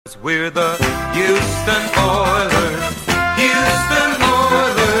We're the Houston Oilers, Houston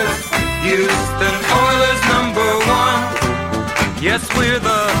Oilers, Houston Oilers #1. Yes, we're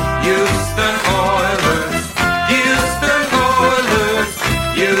the Houston Oilers, Houston Oilers,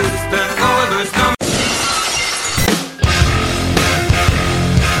 Houston Oilers #1.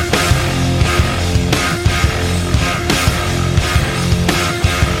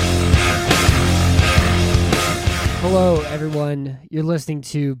 Hello, everyone. You're listening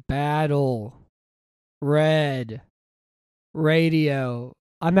to Battle Red Radio.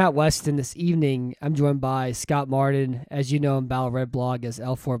 I'm Matt Weston. This evening, I'm joined by Scott Martin, as you know in Battle Red blog as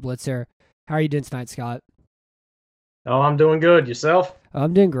L4 Blitzer. How are you doing tonight, Scott? Oh, I'm doing good. Yourself?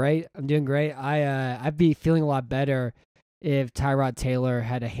 I'm doing great. I'd be feeling a lot better if Tyrod Taylor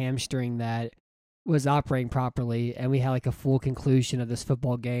had a hamstring that was operating properly, and we had like a full conclusion of this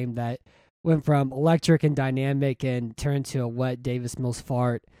football game that went from electric and dynamic and turned to a wet Davis Mills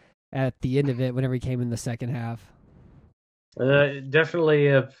fart at the end of it whenever he came in the second half. Definitely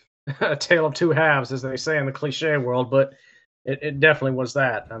a tale of two halves, as they say in the cliche world, but it definitely was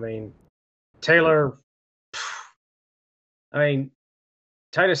that. I mean, Taylor,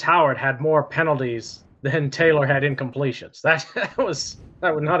 Titus Howard had more penalties than Taylor had incompletions.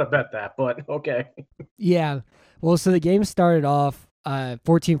 I would not have bet that, but okay. Yeah. Well, so the game started off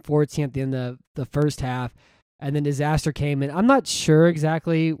 14-14 at the end of the first half, and then disaster came in. I'm not sure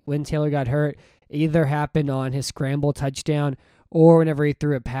exactly when Taylor got hurt. It either happened on his scramble touchdown or whenever he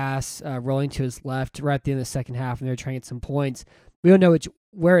threw a pass rolling to his left right at the end of the second half, and they were trying to get some points. We don't know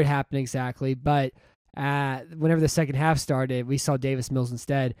where it happened exactly, but whenever the second half started, we saw Davis Mills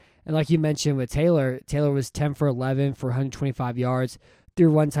instead. And like you mentioned with Taylor was 10 for 11 for 125 yards,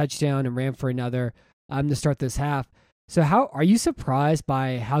 threw one touchdown and ran for another to start this half. So are you surprised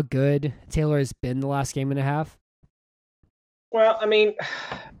by how good Taylor has been the last game and a half? Well, I mean,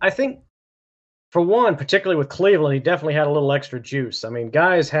 I think for one, particularly with Cleveland, he definitely had a little extra juice. I mean,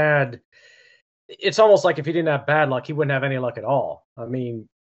 it's almost like if he didn't have bad luck, he wouldn't have any luck at all. I mean,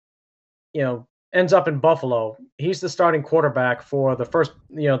 ends up in Buffalo. He's the starting quarterback for the first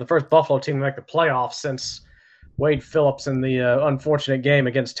Buffalo team to make the playoffs since Wade Phillips in the unfortunate game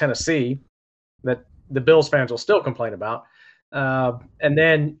against Tennessee that the Bills fans will still complain about. But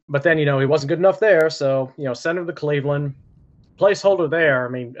then, he wasn't good enough there. So, send him to Cleveland. Placeholder there. I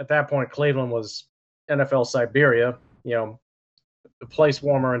mean, at that point, Cleveland was NFL Siberia, a place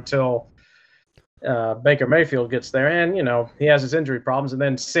warmer until Baker Mayfield gets there. And, he has his injury problems. And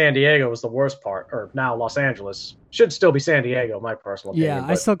then San Diego was the worst part, or now Los Angeles. Should still be San Diego, my personal opinion. Yeah,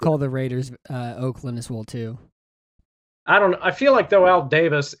 I still call the Raiders Oakland as well, too. I don't know. I feel like, though, Al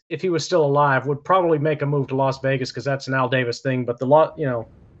Davis, if he was still alive, would probably make a move to Las Vegas because that's an Al Davis thing. But the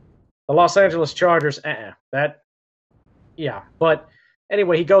Los Angeles Chargers, yeah. But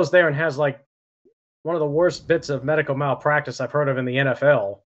anyway, he goes there and has like one of the worst bits of medical malpractice I've heard of in the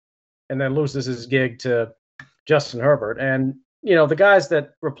NFL, and then loses his gig to Justin Herbert. And the guys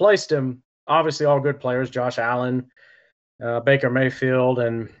that replaced him, obviously all good players: Josh Allen, Baker Mayfield,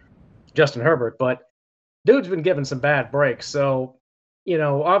 and Justin Herbert, but dude's been given some bad breaks. So,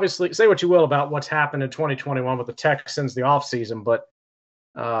 obviously, say what you will about what's happened in 2021 with the Texans, the offseason, but,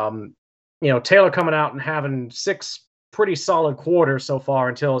 Taylor coming out and having 6 pretty solid quarters so far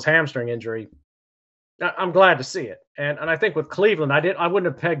until his hamstring injury, I'm glad to see it. And I think with Cleveland, I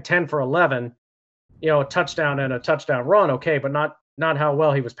wouldn't have pegged 10 for 11, a touchdown and a touchdown run, okay, but not how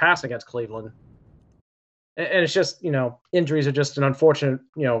well he was passing against Cleveland. And it's just, injuries are just an unfortunate,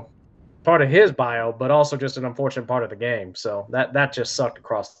 part of his bio, but also just an unfortunate part of the game. So that just sucked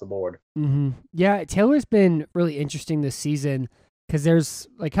across the board. Mm-hmm. Yeah, Taylor's been really interesting this season because there's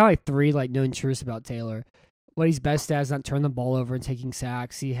kind of 3 known truths about Taylor. What he's best at is not turning the ball over and taking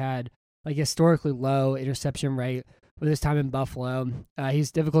sacks. He had historically low interception rate with his time in Buffalo.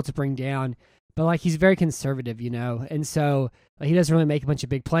 He's difficult to bring down, but he's very conservative, and so he doesn't really make a bunch of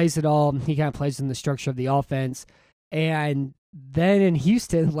big plays at all. He kind of plays in the structure of the offense. And then in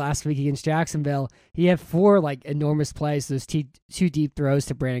Houston last week against Jacksonville, he had 4 enormous plays. Those 2 deep throws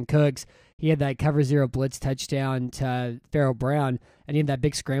to Brandon Cooks. He had that cover 0 blitz touchdown to Pharaoh Brown, and he had that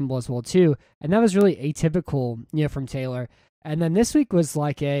big scramble as well too. And that was really atypical, from Taylor. And then this week was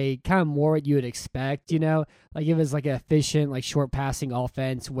a kind of more what you would expect, it was an efficient, short passing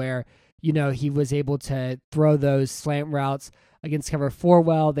offense where, he was able to throw those slant routes against cover 4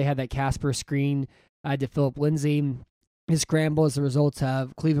 well. They had that Casper screen to Philip Lindsay. His scramble is a result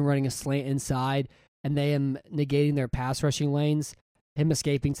of Cleveland running a slant inside and them negating their pass rushing lanes. Him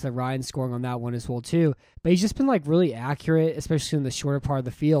escaping to the right and scoring on that one as well too. But he's just been really accurate, especially in the shorter part of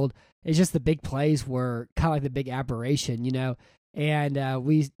the field. It's just the big plays were kind of the big aberration, And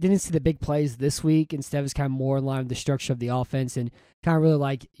we didn't see the big plays this week. Instead, it was kind of more in line with the structure of the offense and kind of really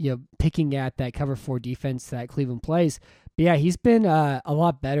like, picking at that cover 4 defense that Cleveland plays. But yeah, he's been a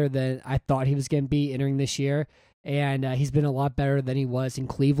lot better than I thought he was going to be entering this year. And he's been a lot better than he was in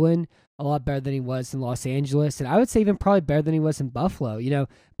Cleveland, a lot better than he was in Los Angeles. And I would say even probably better than he was in Buffalo.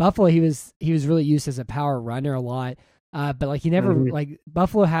 Buffalo, he was really used as a power runner a lot. But like he never,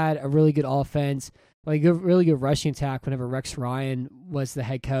 Buffalo had a really good offense, like a really good rushing attack whenever Rex Ryan was the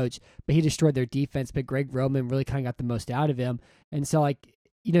head coach, but he destroyed their defense. But Greg Roman really kind of got the most out of him. And so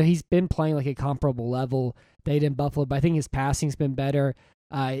he's been playing like a comparable level that he did in Buffalo, but I think his passing's been better.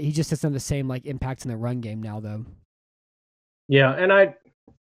 He just doesn't have the same like impact in the run game now though. Yeah. And I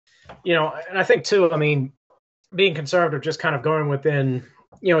think too, I mean, being conservative, just kind of going within,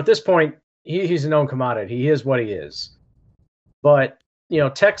 at this point, he's a known commodity. He is what he is. But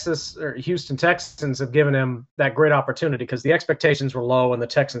Texas or Houston Texans have given him that great opportunity because the expectations were low and the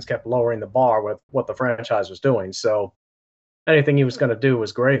Texans kept lowering the bar with what the franchise was doing. So anything he was going to do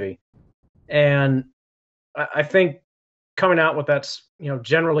was gravy. And I think coming out with that,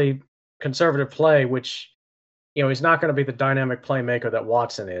 generally conservative play, which, he's not going to be the dynamic playmaker that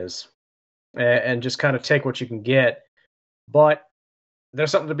Watson is, and just kind of take what you can get. But there's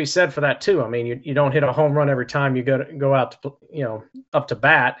something to be said for that too. I mean, you don't hit a home run every time you go out to, up to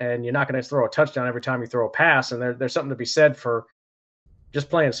bat, and you're not going to throw a touchdown every time you throw a pass. And there's something to be said for just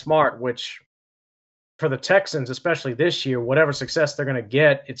playing smart, which for the Texans, especially this year, whatever success they're going to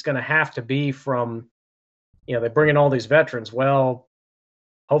get, it's going to have to be from, they bring in all these veterans. Well,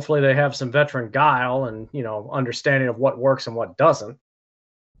 hopefully they have some veteran guile and, understanding of what works and what doesn't.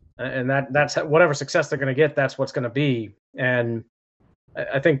 And that's whatever success they're going to get, that's what's going to be. And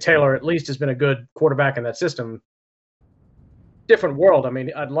I think Taylor at least has been a good quarterback in that system. Different world. I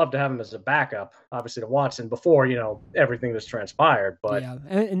mean, I'd love to have him as a backup, obviously, to Watson before, everything that's transpired. But yeah,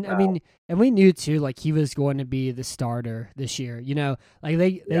 and I mean, and we knew too, like he was going to be the starter this year. Like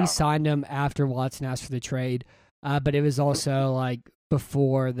they signed him after Watson asked for the trade, but it was also like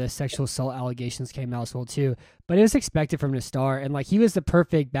before the sexual assault allegations came out as well too. But it was expected from the start, and like he was the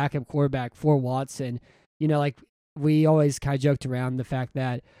perfect backup quarterback for Watson. Like we always kind of joked around the fact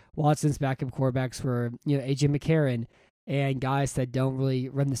that Watson's backup quarterbacks were, AJ McCarron and guys that don't really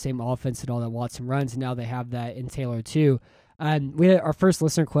run the same offense at all that Watson runs. And now they have that in Taylor too. We had our first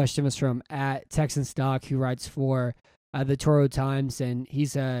listener question was from @TexansDoc, who writes for the Toro Times, and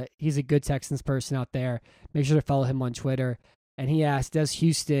he's a good Texans person out there. Make sure to follow him on Twitter. And he asked, does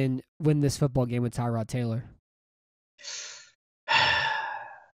Houston win this football game with Tyrod Taylor?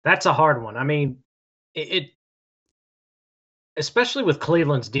 That's a hard one. I mean, it especially with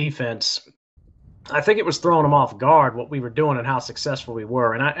Cleveland's defense, I think it was throwing them off guard what we were doing and how successful we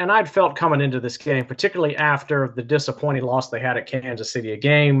were. And I'd felt coming into this game, particularly after the disappointing loss they had at Kansas City, a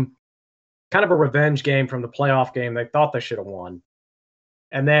game, kind of a revenge game from the playoff game they thought they should have won.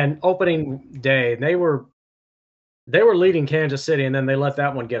 And then opening day, they were leading Kansas City, and then they let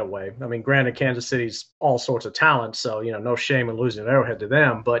that one get away. I mean, granted, Kansas City's all sorts of talent, so, no shame in losing an Arrowhead to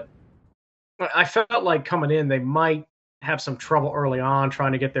them. But I felt like coming in, they might have some trouble early on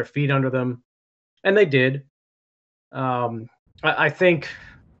trying to get their feet under them. And they did. I think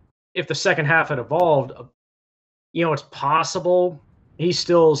if the second half had evolved, it's possible he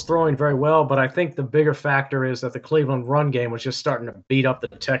still is throwing very well, but I think the bigger factor is that the Cleveland run game was just starting to beat up the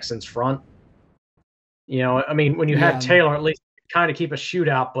Texans front. I mean, when you had Taylor, at least kind of keep a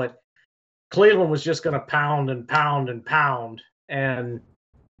shootout, but Cleveland was just going to pound and pound and pound, and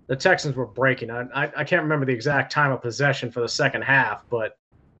the Texans were breaking. I can't remember the exact time of possession for the second half, but,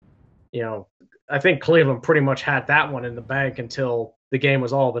 I think Cleveland pretty much had that one in the bank until the game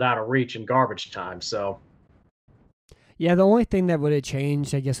was all but out of reach in garbage time. So, yeah, the only thing that would have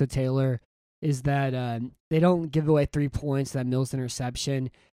changed, I guess, with Taylor is that they don't give away 3 points, that Mills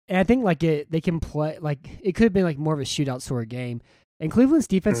interception. And I think they can play it could have been more of a shootout sort of game. And Cleveland's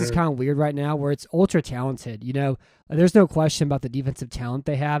defense is kind of weird right now, where it's ultra talented. There's no question about the defensive talent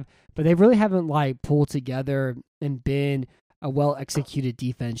they have, but they really haven't pulled together and been a well executed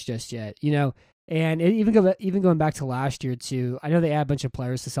defense just yet. And even going back to last year too, I know they add a bunch of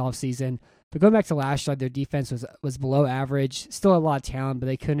players this offseason, but going back to last year, their defense was below average. Still a lot of talent, but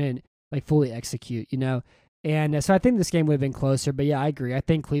they couldn't fully execute. And so I think this game would have been closer. But yeah, I agree. I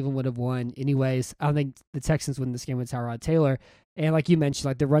think Cleveland would have won anyways. I don't think the Texans win this game with Tyrod Taylor. And like you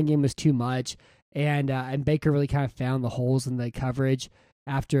mentioned, the run game was too much, and Baker really kind of found the holes in the coverage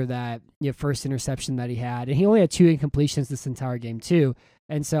after that first interception that he had. And he only had 2 incompletions this entire game too.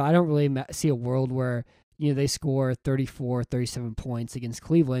 And so I don't really see a world where they score 34, 37 points against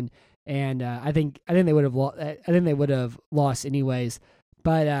Cleveland. and I think they would have lost anyways.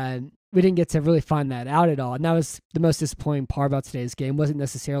 But we didn't get to really find that out at all, and that was the most disappointing part about today's game. It wasn't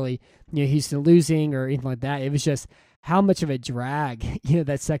necessarily Houston losing or anything like that. It was just how much of a drag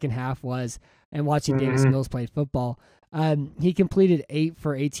that second half was, and watching Davis Mills play football. He completed 8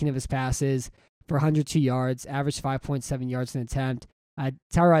 for 18 of his passes for 102 yards, averaged 5.7 yards an attempt.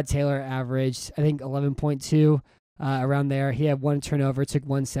 Tyrod Taylor averaged, I think, 11.2 around there. He had 1 turnover, took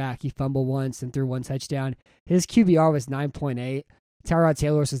 1 sack. He fumbled once and threw 1 touchdown. His QBR was 9.8. Tyrod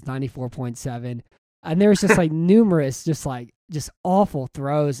Taylor's was 94.7. And there was just numerous, just awful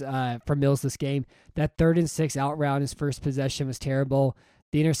throws for Mills this game. That 3rd and 6 out route, his first possession, was terrible.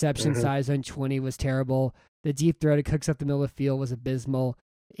 The interception size on 20 was terrible. The deep throw to Cooks up the middle of the field was abysmal.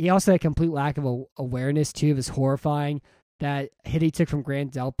 He also had a complete lack of awareness too. It was horrifying. That hit he took from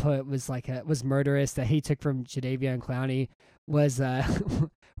Grant Delpit was murderous. That he took from Jadeveon Clowney was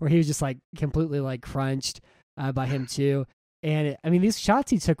where he was just completely crunched by him too. And I mean, these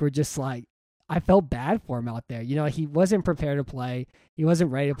shots he took were just I felt bad for him out there. He wasn't prepared to play. He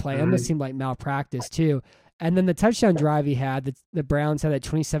wasn't ready to play. It almost seemed like malpractice too. And then the touchdown drive he had, the Browns had that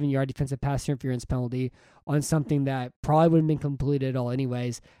 27-yard defensive pass interference penalty on something that probably wouldn't have been completed at all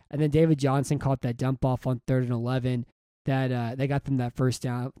anyways. And then David Johnson caught that dump off on 3rd and 11 that they got them that first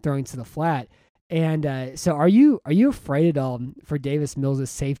down, throwing to the flat. And so are you afraid at all for Davis Mills'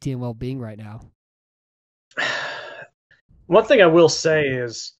 safety and well-being right now? One thing I will say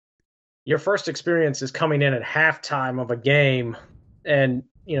is your first experience is coming in at halftime of a game, and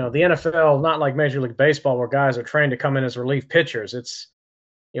the NFL, not like Major League Baseball where guys are trained to come in as relief pitchers. It's,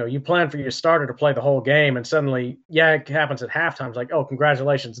 you plan for your starter to play the whole game, and suddenly, it happens at halftime. It's like, oh,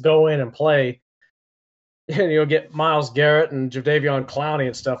 congratulations, go in and play. And you'll get Myles Garrett and Jadeveon Clowney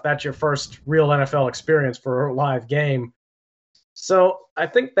and stuff. That's your first real NFL experience for a live game. So I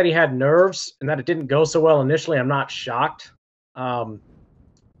think that he had nerves and that it didn't go so well initially. I'm not shocked.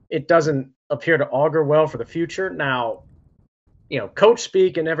 It doesn't appear to augur well for the future. Now, coach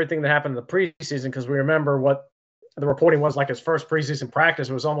speak and everything that happened in the preseason, because we remember what the reporting was his first preseason practice.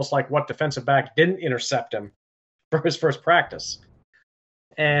 It was almost like what defensive back didn't intercept him for his first practice.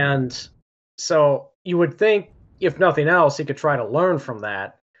 And so you would think, if nothing else, he could try to learn from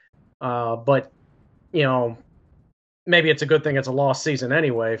that. But, maybe it's a good thing it's a lost season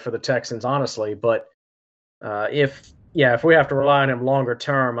anyway for the Texans, honestly. But if we have to rely on him longer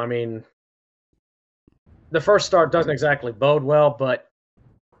term, I mean, the first start doesn't exactly bode well, but,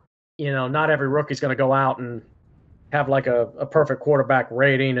 not every rookie's going to go out and have a perfect quarterback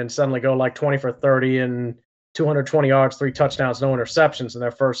rating and suddenly go 20 for 30 and 220 yards, 3 touchdowns, no interceptions in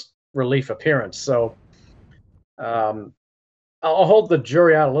their first relief appearance. So I'll hold the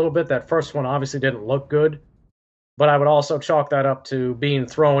jury out a little bit. That first one obviously didn't look good, but I would also chalk that up to being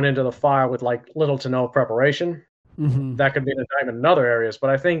thrown into the fire with little to no preparation. Mm-hmm. That could be an indictment in other areas, but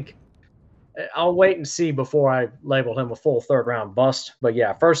I think I'll wait and see before I label him a full 3rd round bust. But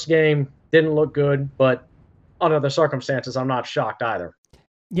first game didn't look good, but under the circumstances, I'm not shocked either.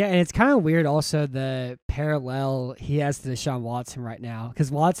 Yeah, and it's kind of weird also the parallel he has to Deshaun Watson right now,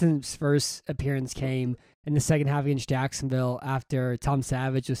 because Watson's first appearance came in the second half against Jacksonville after Tom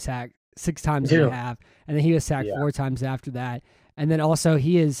Savage was sacked 6 times and a half, and then he was sacked 4 times after that. And then also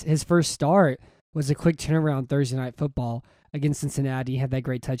his first start was a quick turnaround Thursday Night Football against Cincinnati. He had that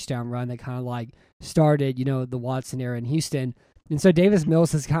great touchdown run that kind of started, the Watson era in Houston. And so Davis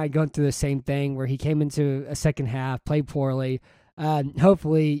Mills has kind of gone through the same thing where he came into a second half, played poorly.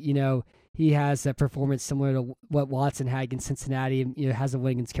 Hopefully, he has a performance similar to what Watson had against Cincinnati and has a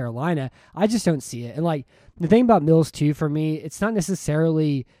win against Carolina. I just don't see it. And the thing about Mills too, for me, it's not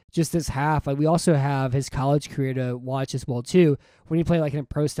necessarily just this half. We also have his college career to watch as well too, when he played in a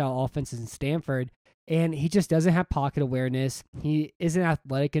pro style offenses in Stanford, and he just doesn't have pocket awareness. He isn't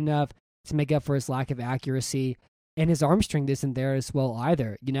athletic enough to make up for his lack of accuracy, and his arm strength isn't there as well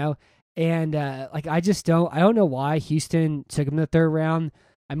either, And I don't know why Houston took him in the 3rd round.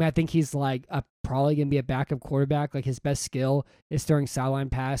 I mean, I think he's probably going to be a backup quarterback. His best skill is throwing sideline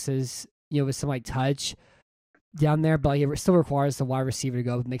passes, with some touch down there, but it still requires the wide receiver to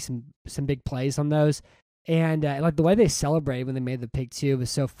go make some big plays on those. And the way they celebrated when they made the pick too was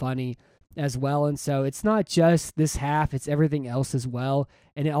so funny as well. And so it's not just this half, it's everything else as well.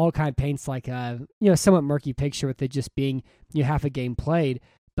 And it all kind of paints a somewhat murky picture with it just being half a game played.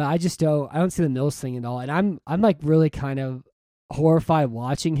 But I don't see the Mills thing at all. And I'm really kind of horrified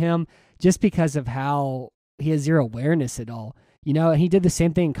watching him just because of how he has zero awareness at all. You know, and he did the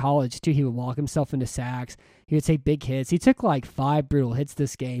same thing in college too. He would walk himself into sacks. He would take big hits. He took like 5 brutal hits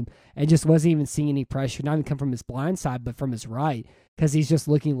this game and just wasn't even seeing any pressure, not even come from his blind side, but from his right, because he's just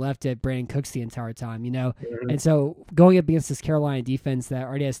looking left at Brandon Cooks the entire time, you know? And so going up against this Carolina defense that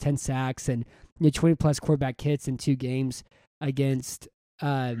already has 10 sacks and 20-plus quarterback hits in 2 games against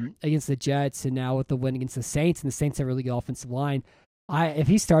the Jets, and now with the win against the Saints, and the Saints have a really good offensive line, if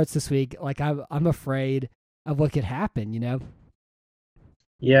he starts this week, like I'm afraid of what could happen, you know?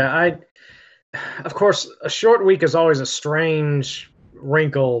 Yeah, of course, a short week is always a strange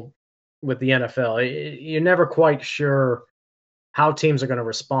wrinkle with the NFL. You're never quite sure how teams are going to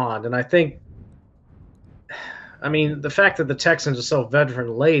respond. And I mean, the fact that the Texans are so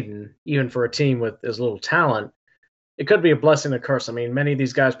veteran-laden, even for a team with as little talent, it could be a blessing and a curse. I mean, many of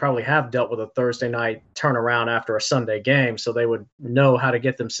these guys probably have dealt with a Thursday night turnaround after a Sunday game, so they would know how to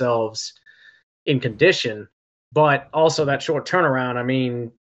get themselves in condition. But also that short turnaround, I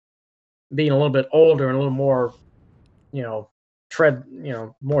mean, being a little bit older and a little more, more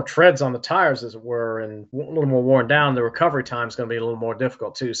treads on the tires, as it were, and a little more worn down, the recovery time is going to be a little more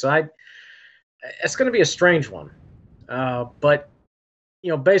difficult too. So it's going to be a strange one. But,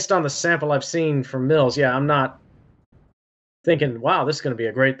 based on the sample I've seen from Mills, yeah, I'm not thinking, wow, this is going to be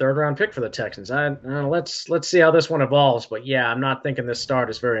a great third-round pick for the Texans. Let's see how this one evolves. But, yeah, I'm not thinking this start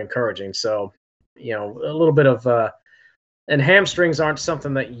is very encouraging. So, a little bit of and hamstrings aren't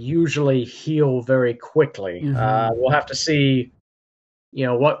something that usually heal very quickly. We'll have to see,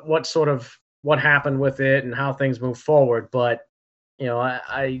 what happened with it and how things move forward. But,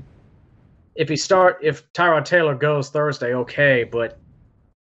 if Tyrod Taylor goes Thursday, okay, but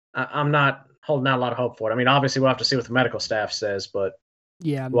I'm not holding out a lot of hope for it. I mean, obviously we'll have to see what the medical staff says, but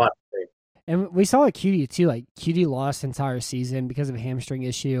yeah. We'll have to see. And we saw QD too. Like QD lost the entire season because of a hamstring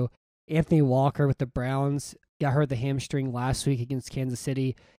issue. Anthony Walker with the Browns got hurt the hamstring last week against Kansas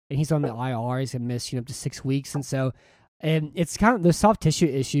City, and he's on the IR. He's gonna miss up to 6 weeks, and it's kind of the soft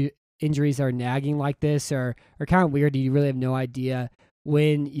tissue injuries that are nagging like this are kind of weird. You really have no idea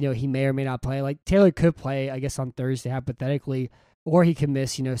when he may or may not play. Like Taylor could play, I guess, on Thursday hypothetically, or he could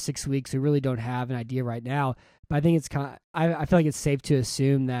miss 6 weeks. We really don't have an idea right now. But I think it's I feel like it's safe to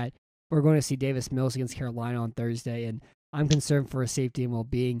assume that we're going to see Davis Mills against Carolina on Thursday, and I'm concerned for his safety and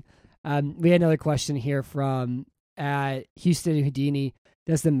well-being. We had another question here from Houston Houdini.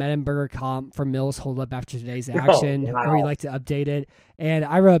 Does the Mettenberger comp for Mills hold up after today's action? Oh, wow. Or would you like to update it? And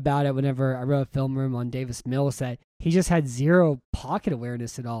I wrote about it whenever I wrote a film room on Davis Mills that he just had zero pocket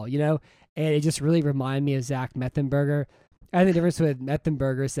awareness at all, and it just really reminded me of Zach Mettenberger. I think the difference with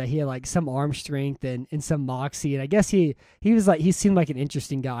Mettenberger is that he had like some arm strength and some moxie, and I guess he seemed like an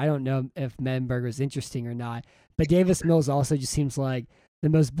interesting guy. I don't know if Mettenberger is interesting or not, but Davis Mills also just seems like the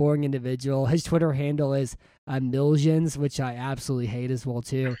most boring individual. His Twitter handle is Millions, which I absolutely hate as well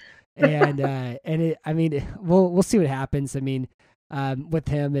too. And we'll see what happens. I mean, with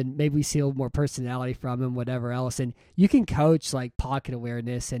him, and maybe we see a little more personality from him, whatever else. And you can coach like pocket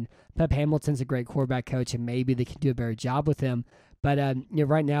awareness, and Pep Hamilton's a great quarterback coach, and maybe they can do a better job with him. But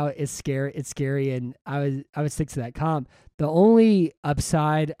right now it's scary. It's scary, and I would stick to that comp. The only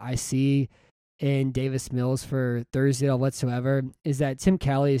upside I see in Davis Mills for Thursday whatsoever is that Tim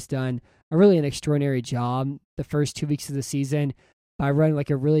Kelly has done an extraordinary job the first 2 weeks of the season by running like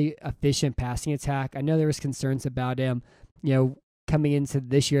a really efficient passing attack. I know there was concerns about him, coming into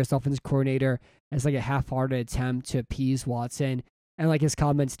this year as offensive coordinator as like a half-hearted attempt to appease Watson, and like his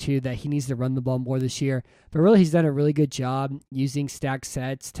comments too that he needs to run the ball more this year. But really, he's done a really good job using stacked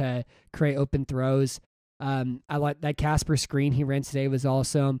sets to create open throws. I like that Casper screen he ran today was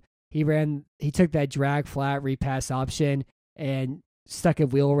awesome. He took that drag flat repass option and stuck a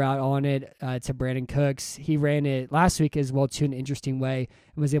wheel route on it to Brandon Cooks. He ran it last week as well too in an interesting way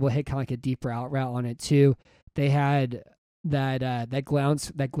and was able to hit kind of like a deep route on it too. They had that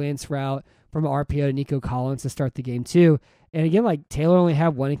glance route from RPO to Nico Collins to start the game too. And again, like Taylor only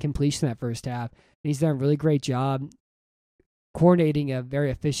had one incompletion that first half, and he's done a really great job coordinating a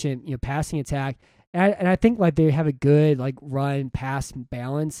very efficient passing attack. And I think like they have a good like run pass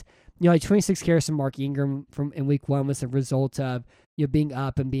balance. Like 26 carries from Mark Ingram in week 1 was a result of being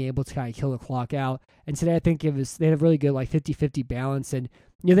up and being able to kind of kill the clock out. And today I think they had a really good like 50-50 balance, and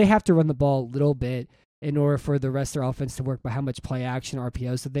they have to run the ball a little bit in order for the rest of their offense to work by how much play action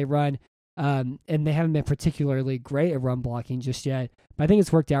RPOs that they run. And they haven't been particularly great at run blocking just yet, but I think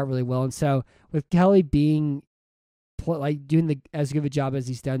it's worked out really well. And so with Kelly doing as good of a job as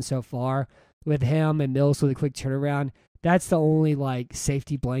he's done so far, with him and Mills with a quick turnaround, that's the only like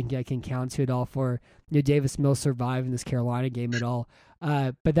safety blanket I can count to it all for Davis Mills surviving this Carolina game at all.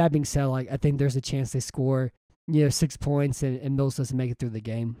 But that being said, like I think there's a chance they score 6 points and Mills doesn't make it through the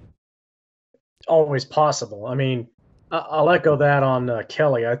game. Always possible. I mean, I'll echo that on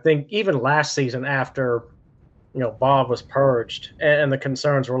Kelly. I think even last season after, Bob was purged and the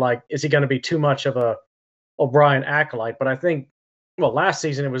concerns were like, is he going to be too much of a O'Brien acolyte? But I think, last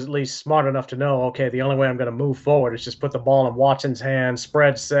season it was at least smart enough to know, okay, the only way I'm going to move forward is just put the ball in Watson's hands,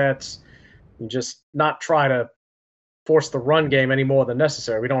 spread sets, and just not try to force the run game any more than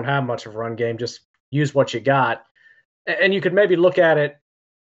necessary. We don't have much of a run game. Just use what you got. And you could maybe look at it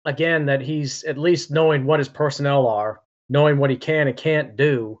again that he's at least knowing what his personnel are, knowing what he can and can't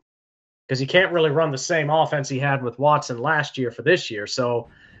do, because he can't really run the same offense he had with Watson last year for this year. So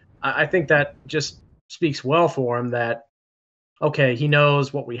I think that just speaks well for him that, okay, he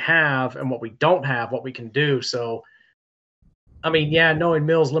knows what we have and what we don't have, what we can do. So, I mean, yeah, knowing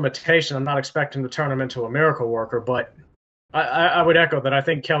Mills' limitation, I'm not expecting to turn him into a miracle worker, but I would echo that. I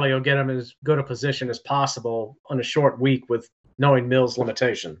think Kelly will get him as good a position as possible on a short week with knowing Mills'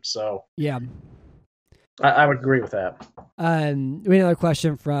 limitation. So, yeah, I would agree with that. We have another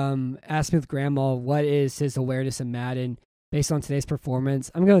question from Asmith Grandma. What is his awareness in Madden based on today's performance?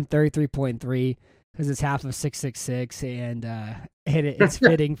 I'm going 33.3 because it's half of 666, and it's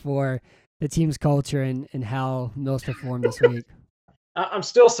fitting for the team's culture and how Mills performed this week. I'm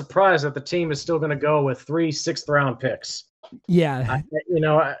still surprised that the team is still going to go with 3 6th-round picks. Yeah.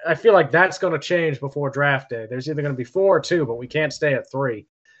 I feel like that's going to change before draft day. There's either going to be 4 or 2, but we can't stay at 3.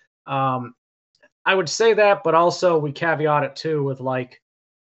 I would say that, but also we caveat it too with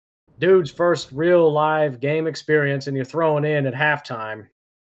dude's first real live game experience, and you're throwing in at halftime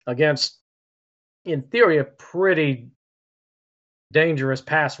against, in theory, a pretty dangerous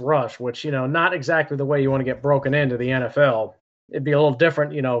pass rush, which, not exactly the way you want to get broken into the NFL. It'd be a little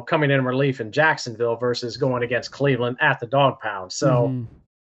different, coming in relief in Jacksonville versus going against Cleveland at the dog pound. So,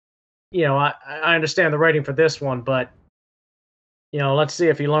 I understand the rating for this one, but, let's see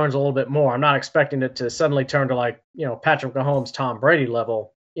if he learns a little bit more. I'm not expecting it to suddenly turn to Patrick Mahomes, Tom Brady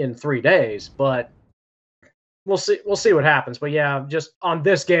level in 3 days, but we'll see what happens. But yeah, just on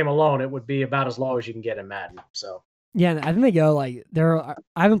this game alone, it would be about as low as you can get in Madden. So yeah, I think they go I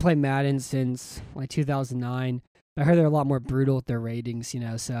haven't played Madden since 2009. I heard they're a lot more brutal with their ratings,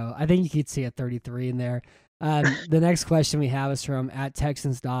 so I think you could see a 33 in there. The next question we have is from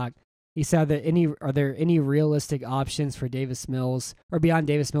 @TexansDoc. He said that are there any realistic options for Davis Mills or beyond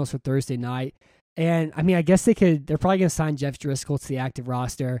Davis Mills for Thursday night? And I mean, I guess they're probably going to sign Jeff Driscoll to the active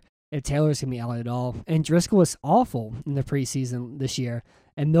roster if Taylor's going to be out at all. And Driscoll was awful in the preseason this year,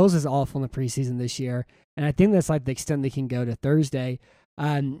 and Mills is awful in the preseason this year. And I think that's the extent they can go to Thursday.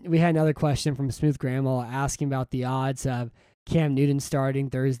 We had another question from Smooth Grandma asking about the odds of Cam Newton starting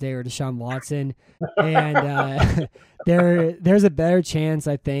Thursday or Deshaun Watson. And there's a better chance,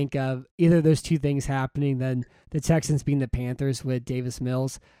 I think, of either of those two things happening than the Texans being the Panthers with Davis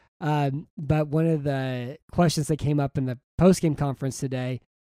Mills. But one of the questions that came up in the post-game conference today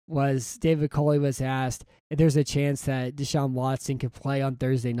was David Coley was asked if there's a chance that Deshaun Watson could play on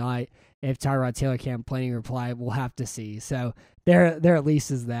Thursday night. If Tyrod Taylor can't play, he replied, we'll have to see. So there at least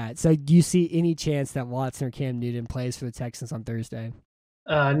is that. So do you see any chance that Watson or Cam Newton plays for the Texans on Thursday?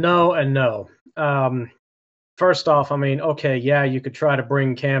 No and no. First off, I mean, okay, yeah, you could try to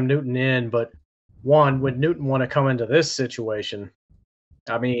bring Cam Newton in, but one, would Newton want to come into this situation?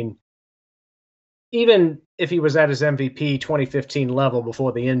 I mean, even if he was at his MVP 2015 level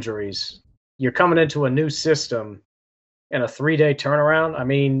before the injuries, you're coming into a new system and a 3-day turnaround. I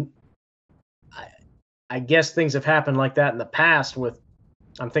mean, I guess things have happened like that in the past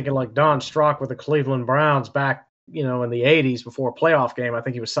I'm thinking like Don Strock with the Cleveland Browns back, in the 80s before a playoff game. I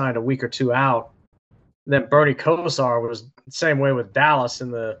think he was signed a week or two out. Then Bernie Kosar was the same way with Dallas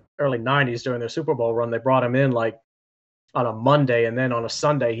in the early 90s during their Super Bowl run. They brought him in on a Monday, and then on a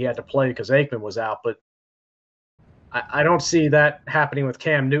Sunday he had to play because Aikman was out. But I don't see that happening with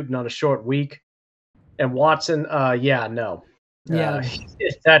Cam Newton on a short week. And Watson, no. Yeah.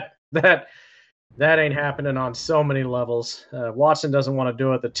 That ain't happening on so many levels. Watson doesn't want to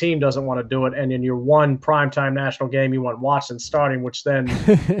do it. The team doesn't want to do it. And in your one primetime national game, you want Watson starting, which then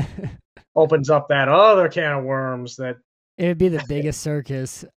opens up that other can of worms. That it would be the biggest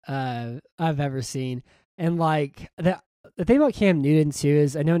circus I've ever seen. And the thing about Cam Newton too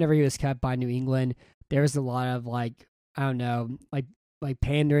is I know whenever he was cut by New England, there was a lot of I don't know,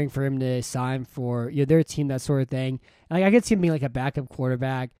 pandering for him to sign for their team, that sort of thing. I could see him being a backup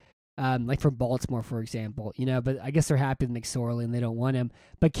quarterback. For Baltimore, for example, but I guess they're happy with McSorley and they don't want him.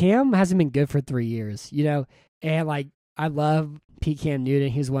 But Cam hasn't been good for 3 years, and I love Pete Cam Newton.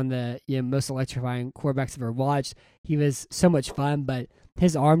 He's one of the most electrifying quarterbacks I've ever watched. He was so much fun, but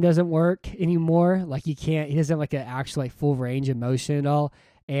his arm doesn't work anymore. Like he doesn't have like an actual like full range of motion at all.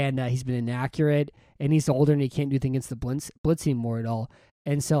 And he's been inaccurate, and he's older and he can't do things against the blitz anymore at all.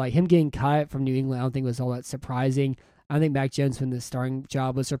 And so like him getting cut from New England, I don't think was all that surprising. I think Mac Jones when the starting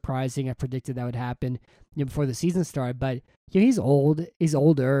job was surprising. I predicted that would happen before the season started. But he's old, he's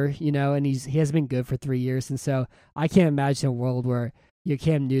older, and he hasn't been good for 3 years. And so I can't imagine a world where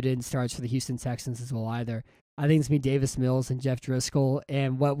Cam Newton starts for the Houston Texans as well either. I think it's going to be Davis Mills and Jeff Driscoll.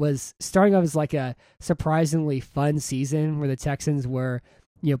 And what was starting off as like a surprisingly fun season where the Texans were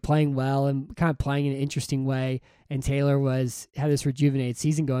playing well and kind of playing in an interesting way, and Taylor had this rejuvenated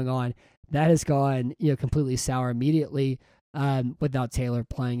season going on. That has gone completely sour immediately without Taylor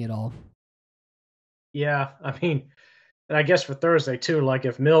playing at all. Yeah, I mean, and I guess for Thursday too, like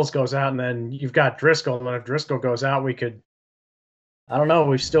if Mills goes out and then you've got Driscoll, and then if Driscoll goes out, I don't know,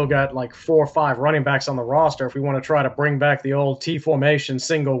 we've still got like 4 or 5 running backs on the roster if we want to try to bring back the old T formation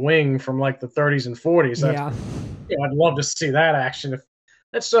single wing from like the 30s and 40s. I'd love to see that action.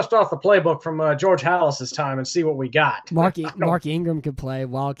 Let's dust off the playbook from George Halas's time and see what we got. Mark Ingram could play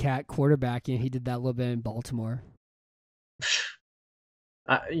Wildcat quarterback. He did that a little bit in Baltimore.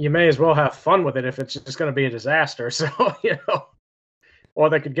 You may as well have fun with it if it's just going to be a disaster. So, or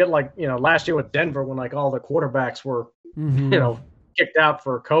they could get like, last year with Denver when like all the quarterbacks were, kicked out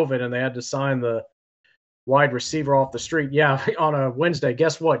for COVID and they had to sign the wide receiver off the street. Yeah, on a Wednesday,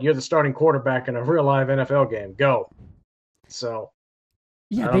 guess what? You're the starting quarterback in a real live NFL game. Go. So.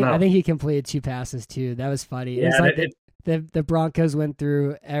 Yeah, I think he completed 2 passes too. That was funny. Yeah, it's like the Broncos went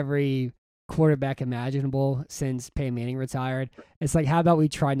through every quarterback imaginable since Peyton Manning retired. It's like, how about we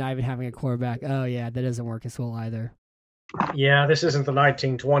try not even having a quarterback? Oh yeah, that doesn't work as well either. Yeah, this isn't the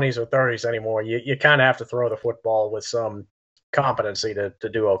 1920s or 30s anymore. You kind of have to throw the football with some competency to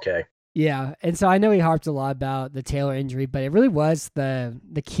do okay. Yeah, and so I know he harped a lot about the Taylor injury, but it really was the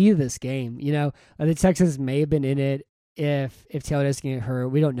key to this game. The Texans may have been in it if Taylor doesn't get hurt.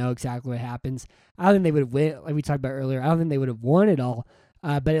 We don't know exactly what happens. I don't think they would win, like we talked about earlier. I don't think they would have won it all,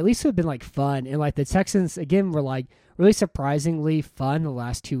 but at least it would have been like fun. And like the Texans, again, were like really surprisingly fun the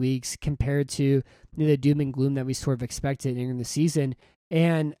last 2 weeks compared to the doom and gloom that we sort of expected in the season.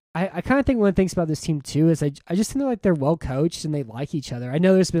 And I kind of think one of the things about this team too is I just think like they're well coached and they like each other. I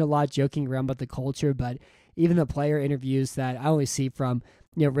know there's been a lot of joking around about the culture, but even the player interviews that I only see from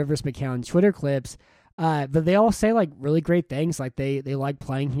Rivers McCown Twitter clips, but they all say like really great things. Like they like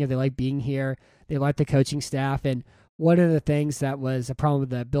playing here, they like being here, they like the coaching staff. And one of the things that was a problem with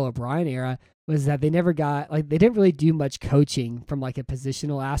the Bill O'Brien era was that they never got they didn't really do much coaching from like a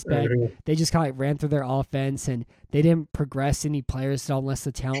positional aspect. Mm-hmm. They just kind of ran through their offense and they didn't progress any players at all unless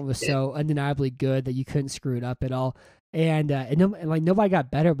the talent was so undeniably good that you couldn't screw it up at all. And like nobody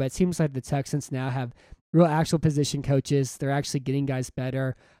got better, but it seems like the Texans now have real actual position coaches. They're actually getting guys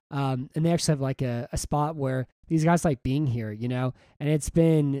better. And they actually have like a spot where these guys like being here, and it's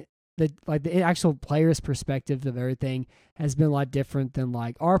been the actual player's perspective of everything has been a lot different than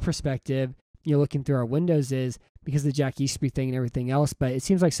like our perspective, looking through our windows is because of the Jack Easterby thing and everything else. But it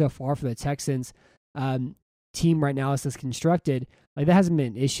seems like so far for the Texans team right now as it's constructed, like that hasn't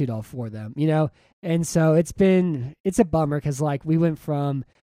been an issue at all for them, and so it's a bummer because like we went from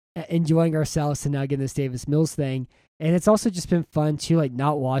enjoying ourselves to now getting this Davis Mills thing. And it's also just been fun too, like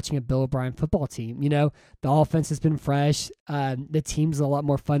not watching a Bill O'Brien football team. The offense has been fresh. The team's a lot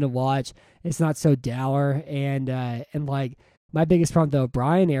more fun to watch. It's not so dour. And like my biggest problem with the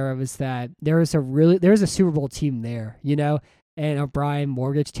O'Brien era was that there was a Super Bowl team there, and O'Brien,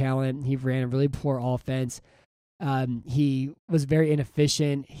 mortgage talent. He ran a really poor offense. He was very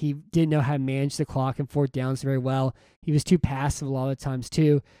inefficient. He didn't know how to manage the clock and 4th downs very well. He was too passive a lot of times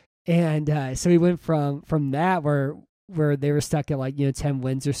too. And so he went from that where they were stuck at 10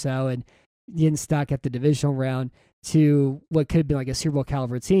 wins or so and getting stuck at the divisional round to what could have been like a Super Bowl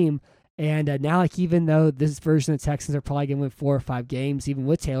caliber team. And now, like, even though this version of the Texans are probably going to win 4 or 5 games, even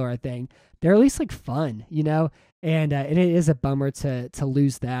with Taylor, I think they're at least like fun, and it is a bummer to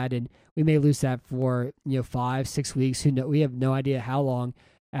lose that. And we may lose that for, 5-6 weeks. We have no idea how long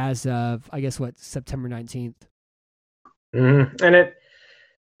as of, I guess, September 19th. Mm-hmm.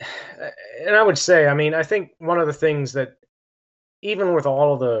 And I would say, I think one of the things that, even with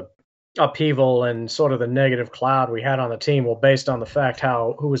all of the upheaval and sort of the negative cloud we had on the team, well, based on the fact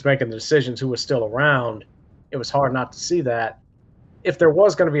who was making the decisions, who was still around, it was hard not to see that. If there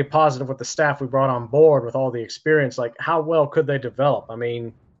was going to be a positive with the staff we brought on board with all the experience, like how well could they develop?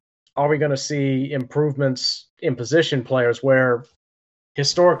 Are we going to see improvements in position players where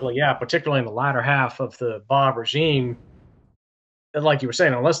historically, particularly in the latter half of the Bob regime, like you were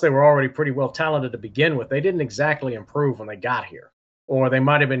saying, unless they were already pretty well talented to begin with, they didn't exactly improve when they got here. or they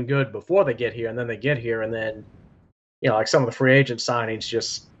might have been good before they get here, and then they get here, and then, like some of the free agent signings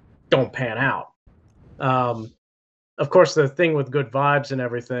just don't pan out. Of course, the thing with good vibes and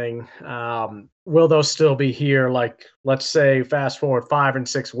everything, will those still be here? Like, let's say, fast forward 5 and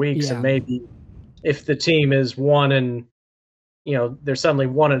 6 weeks, and maybe if the team is 1 and, they're suddenly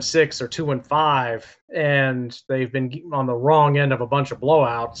 1 and 6 or 2 and 5, and they've been on the wrong end of a bunch of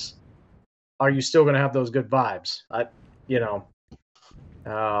blowouts, are you still going to have those good vibes? I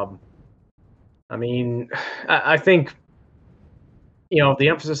think, the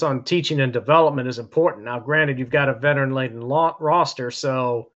emphasis on teaching and development is important. Now, granted, you've got a veteran-laden roster,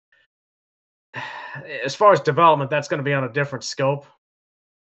 so as far as development, that's going to be on a different scope.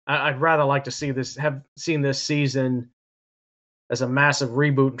 I'd rather like to have seen this season as a massive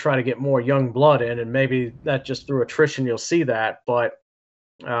reboot and try to get more young blood in, and maybe that just through attrition you'll see that. But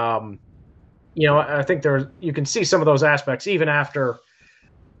I think you can see some of those aspects even after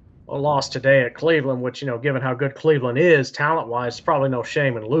a loss today at Cleveland, which, given how good Cleveland is talent-wise, probably no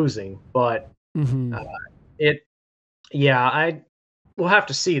shame in losing. But we'll have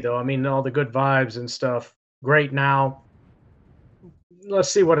to see, though. I mean, all the good vibes and stuff, great now. Let's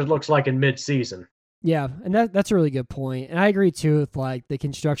see what it looks like in mid-season. Yeah, and that's a really good point. And I agree, too, with, like, the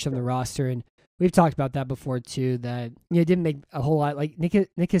construction of the roster. And we've talked about that before, too, that it didn't make a whole lot. Like, Nick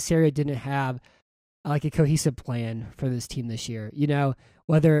Caserio didn't have, like, a cohesive plan for this team this year.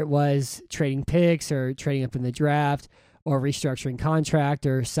 Whether it was trading picks or trading up in the draft or restructuring contract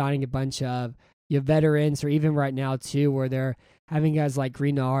or signing a bunch of veterans, or even right now, too, where they're having guys like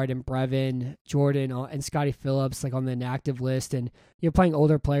Greenard and Brevin, Jordan, and Scotty Phillips like on the inactive list, and you're playing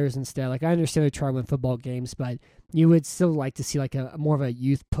older players instead. Like, I understand they're trying to win football games, but you would still like to see like a more of a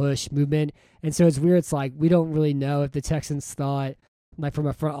youth push movement. And so it's weird. It's like we don't really know if the Texans thought, like from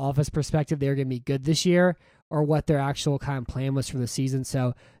a front office perspective, they were going to be good this year, or what their actual kind of plan was for the season.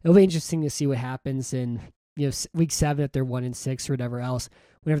 So it'll be interesting to see what happens in week 7 if they're 1 and 6 or whatever else,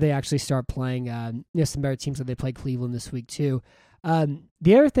 whenever they actually start playing some better teams. Like they play Cleveland this week too.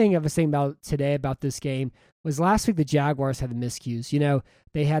 The other thing I was saying about today about this game was last week the Jaguars had the miscues.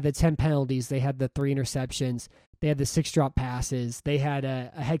 They had the 10 penalties, they had the 3 interceptions, they had the 6 drop passes, they had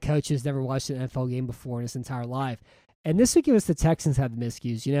a head coach who's never watched an NFL game before in his entire life. And this week it was the Texans had the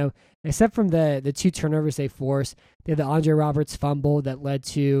miscues, except from the 2 turnovers they forced. They had the Andre Roberts fumble that led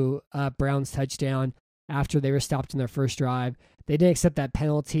to Brown's touchdown after they were stopped in their first drive. They didn't accept that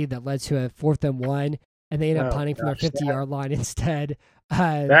penalty that led to a 4th and 1, and they ended up punting from their 50-yard line instead.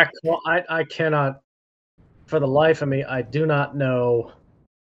 I cannot, for the life of me, I do not know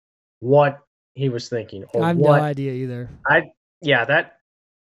what he was thinking. Or I have no idea either. I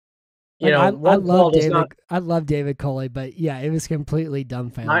love David Culley, but yeah, it was completely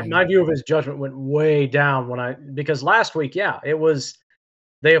dumbfounding. My view of his judgment went way down because last week,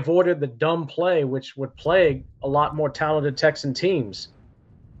 they avoided the dumb play, which would plague a lot more talented Texan teams.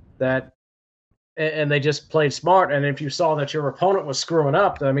 And they just played smart. And if you saw that your opponent was screwing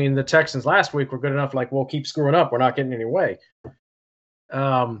up, I mean, the Texans last week were good enough. Like, we'll keep screwing up. We're not getting any way.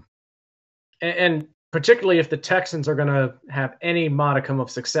 And particularly if the Texans are going to have any modicum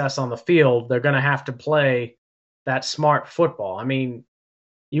of success on the field, they're going to have to play that smart football. I mean,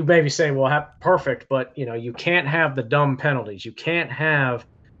 you maybe say, well, perfect, but you can't have the dumb penalties. You can't have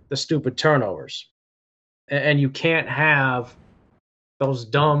the stupid turnovers, and you can't have those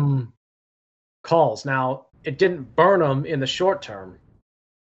dumb calls. Now, it didn't burn them in the short term.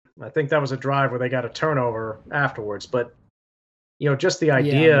 I think that was a drive where they got a turnover afterwards, but just the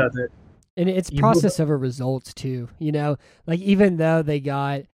idea that. And it's process over results too, like even though they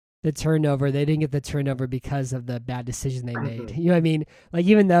got the turnover, they didn't get the turnover because of the bad decision they made. You know what I mean? Like,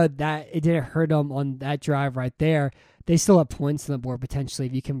 even though that it didn't hurt them on that drive right there, they still have points on the board potentially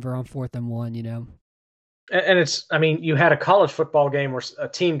if you convert on 4th and 1, And you had a college football game where a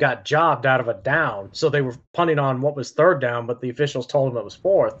team got jobbed out of a down. So they were punting on what was 3rd down, but the officials told them it was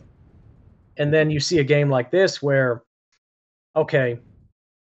 4th. And then you see a game like this where, okay,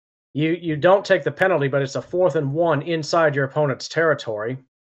 you don't take the penalty, but it's a 4th and 1 inside your opponent's territory.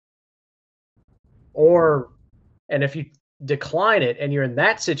 And if you decline it and you're in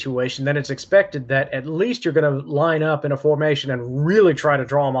that situation, then it's expected that at least you're going to line up in a formation and really try to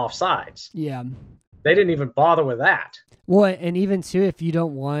draw them off sides. Yeah. They didn't even bother with that. Well, and even too, if you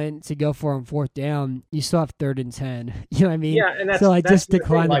don't want to go for on 4th down, you still have 3rd and 10. You know what I mean? Yeah, and that's just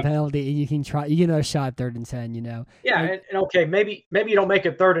decline the penalty, and you can get a shot at 3rd and 10. Yeah, and okay, maybe you don't make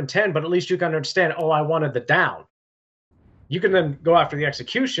it 3rd and 10, but at least you can understand. Oh, I wanted the down. You can then go after the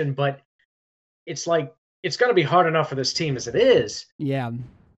execution, but it's like it's going to be hard enough for this team as it is. Yeah,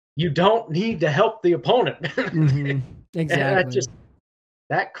 you don't need to help the opponent. Mm-hmm. Exactly.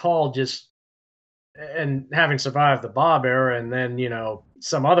 that call just, and having survived the Bob era and then,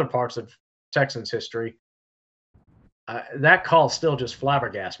 some other parts of Texans history, that call still just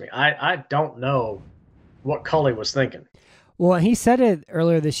flabbergasted me. I don't know what Culley was thinking. Well, he said it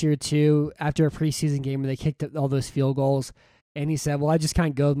earlier this year, too, after a preseason game where they kicked all those field goals. And he said, well, I just kind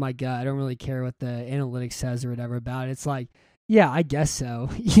of go with my gut. I don't really care what the analytics says or whatever about it. It's like, yeah, I guess so.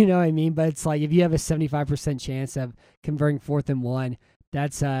 You know what I mean? But it's like if you have a 75% chance of converting 4th and 1,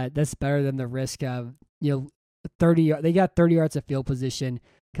 that's better than the risk of, 30. They got 30 yards of field position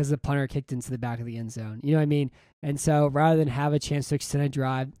because the punter kicked into the back of the end zone. You know what I mean? And so rather than have a chance to extend a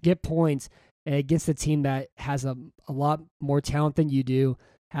drive, get points against a team that has a lot more talent than you do,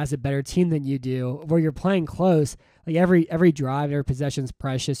 has a better team than you do, where you're playing close, like every drive, every possession is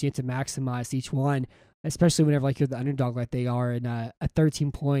precious. You have to maximize each one, especially whenever like you're the underdog like they are in a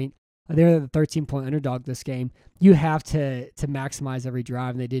 13-point. They're the 13-point underdog this game. You have to maximize every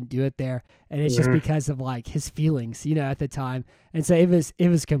drive, and they didn't do it there. And it's just because of like his feelings, at the time. And so it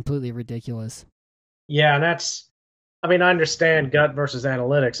was completely ridiculous. Yeah, and I understand gut versus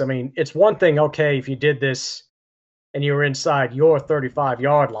analytics. It's one thing, okay, if you did this and you were inside your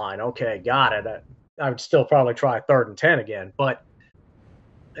 35-yard line, okay, got it. I would still probably try 3rd and 10 again. But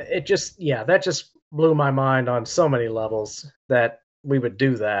that just blew my mind on so many levels that we would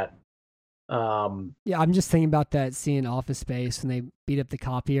do that. Yeah, I'm just thinking about that scene in Office Space when they beat up the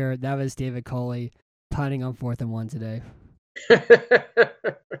copier. That was David Culley punting on 4th and 1 today.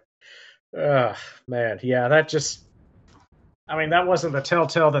 Man, yeah, that just... that wasn't the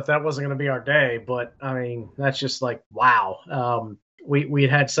telltale that wasn't going to be our day, but, that's just like, wow. We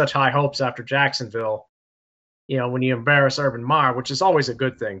had such high hopes after Jacksonville, when you embarrass Urban Meyer, which is always a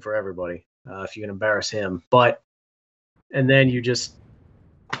good thing for everybody, if you can embarrass him. And then you just,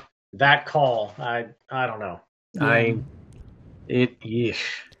 that call, I don't know. Yeah.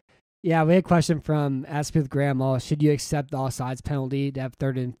 Yeah, we had a question from Ask with Grandma. Should you accept the offsides penalty to have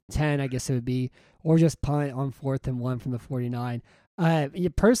 3rd and 10, I guess it would be, or just punt on 4th and 1 from the 49?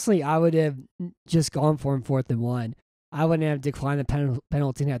 Personally, I would have just gone for him 4th and 1. I wouldn't have declined the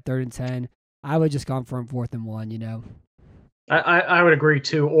penalty and had 3rd and 10. I would just gone for him 4th and 1, I would agree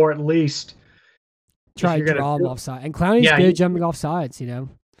too, or at least try to draw him offside. And Clowney's good jumping off sides,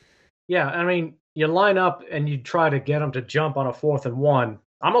 Yeah, you line up and you try to get them to jump on a 4th and 1.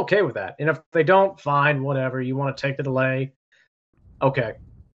 I'm okay with that. And if they don't, fine, whatever. You want to take the delay, okay.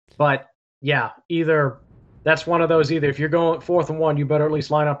 But yeah, either that's one of those. Either if you're going 4th and 1, you better at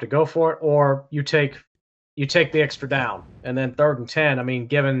least line up to go for it, or you take the extra down, and then 3rd and 10.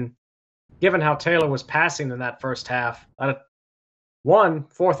 Given how Taylor was passing in that first half,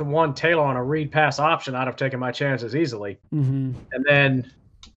 4th and 1 Taylor on a read pass option, I'd have taken my chances easily. Mm-hmm. And then,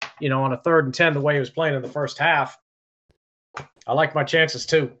 on a 3rd and 10, the way he was playing in the first half, I like my chances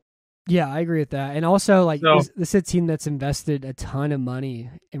too. Yeah, I agree with that. And also, this is a team that's invested a ton of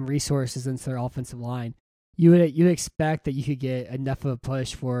money and resources into their offensive line. You would expect that you could get enough of a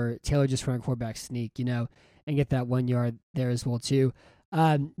push for Taylor just run a quarterback sneak, and get that 1 yard there as well too.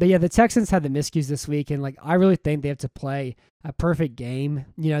 But yeah, the Texans had the miscues this week, and I really think they have to play a perfect game.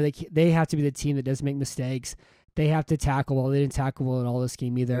 They have to be the team that doesn't make mistakes. They have to tackle well. They didn't tackle well in all this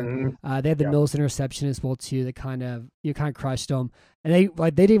game either. Mm-hmm. They had the Mills interception as well too. That kind of crushed them, and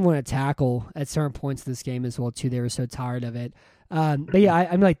they didn't want to tackle at certain points of this game as well too. They were so tired of it. But yeah,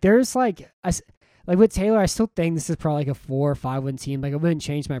 I'm there's with Taylor, I still think this is probably a 4 or 5 win team. I wouldn't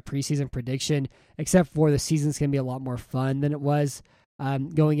change my preseason prediction, except for the season's gonna be a lot more fun than it was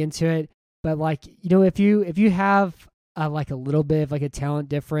going into it. But if you have a little bit of a talent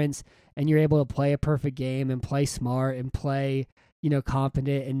difference, and you're able to play a perfect game and play smart and play,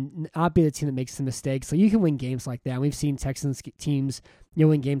 competent and not be the team that makes the mistakes. So you can win games like that. And we've seen Texans teams,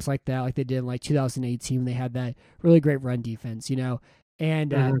 win games like that, like they did in 2018 when they had that really great run defense,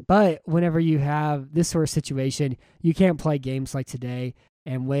 And but whenever you have this sort of situation, you can't play games like today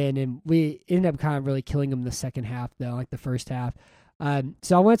and win. And we ended up kind of really killing them in the second half, though, the first half.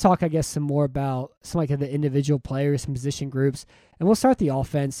 So I want to talk, I guess, some more about some the individual players and position groups, and we'll start the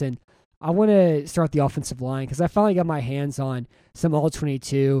offense. And I want to start the offensive line because I finally got my hands on some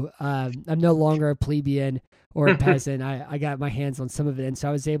All-22. I'm no longer a plebeian or a peasant. I got my hands on some of it, and so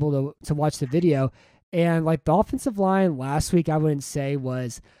I was able to watch the video. And the offensive line last week, I wouldn't say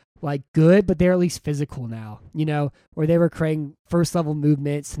was good, but they're at least physical now, where they were creating first level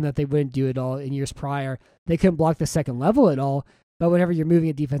movements and that they wouldn't do it all in years prior. They couldn't block the second level at all. But whenever you're moving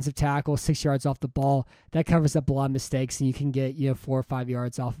a defensive tackle 6 yards off the ball, that covers up a lot of mistakes, and you can get 4 or 5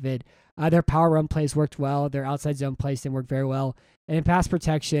 yards off of it. Their power run plays worked well. Their outside zone plays didn't work very well. And in pass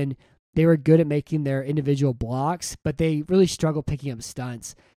protection, they were good at making their individual blocks, but they really struggled picking up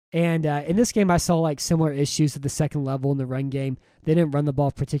stunts. And in this game, I saw like similar issues at the second level in the run game. They didn't run the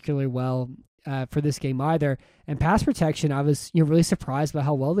ball particularly well for this game either. And pass protection, I was really surprised by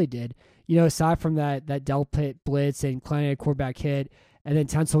how well they did. Aside from that Delpit blitz and Klein had a quarterback hit, and then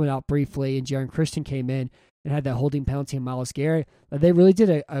Tunsil went out briefly, and Jaron Christian came in and had that holding penalty on Myles Garrett. They really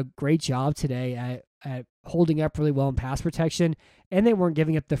did a great job today at holding up really well in pass protection, and they weren't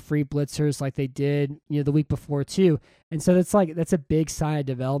giving up the free blitzers like they did the week before too. And so that's a big sign of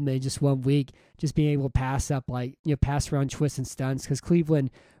development in just 1 week, just being able to pass up pass around twists and stunts, because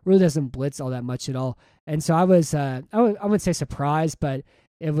Cleveland really doesn't blitz all that much at all. And so I was I wouldn't say surprised, but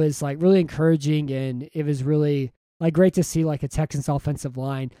it was like really encouraging, and it was really like great to see like a Texans offensive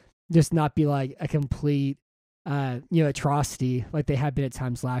line just not be like a complete atrocity like they had been at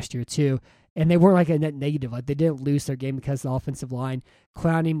times last year too. And they weren't like a net negative. Like they didn't lose their game because of the offensive line.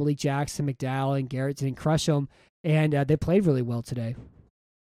 Clowney, Malik Jackson, McDowell, and Garrett didn't crush them, and they played really well today.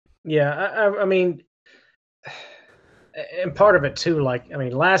 Yeah, I mean, and part of it too,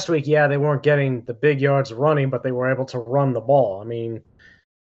 last week, they weren't getting the big yards running, but they were able to run the ball. I mean,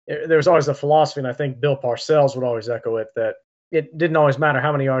 there's always a philosophy, and I think Bill Parcells would always echo it, that it didn't always matter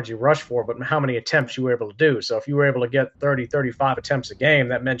how many yards you rushed for, but how many attempts you were able to do. So if you were able to get 30, 35 attempts a game,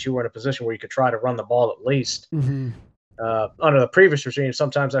 that meant you were in a position where you could try to run the ball at least. Mm-hmm. Under the previous regime,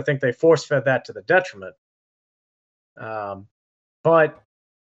 sometimes I think they force-fed that to the detriment. But,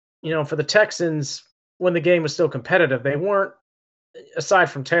 for the Texans, when the game was still competitive, they weren't, aside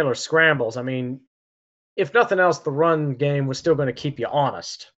from Taylor's scrambles, I mean, if nothing else, the run game was still going to keep you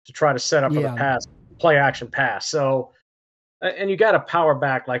honest to try to set up for the pass, play action pass. So, and you got a power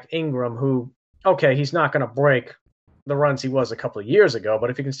back like Ingram, who, okay, he's not going to break the runs he was a couple of years ago, but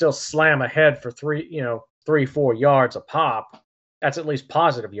if he can still slam ahead for 3-4 yards a pop, that's at least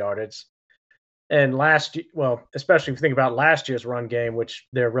positive yardage. And especially if you think about last year's run game, which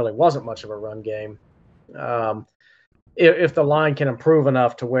there really wasn't much of a run game, if the line can improve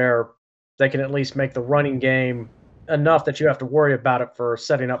enough to where they can at least make the running game enough that you have to worry about it for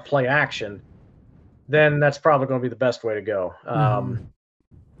setting up play action, then that's probably going to be the best way to go. And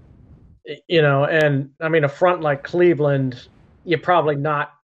I mean, a front like Cleveland, you're probably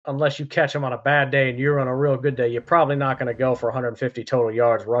not, unless you catch them on a bad day and you're on a real good day, you're probably not going to go for 150 total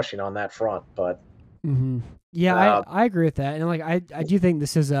yards rushing on that front. But I agree with that. And I do think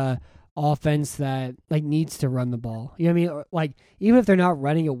this is a offense that needs to run the ball. You know what I mean? Even if they're not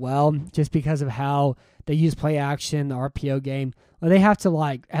running it well, just because of how they use play action, the RPO game, they have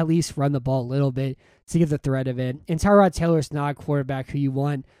to at least run the ball a little bit to get the threat of it. And Tyrod Taylor's not a quarterback who you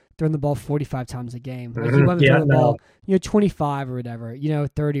want throwing the ball 45 times a game. You want to throw the ball, 25 or whatever,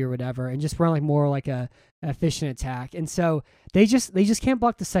 30 or whatever, and just run more like a efficient attack. And so they just can't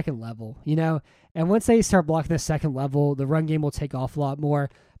block the second level, And once they start blocking the second level, the run game will take off a lot more.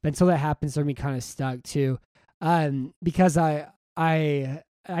 But until that happens, they're going to be kind of stuck too. Because I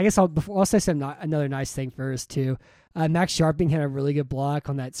guess I'll say another nice thing first too. Max Sharping had a really good block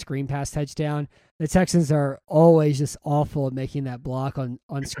on that screen pass touchdown. The Texans are always just awful at making that block on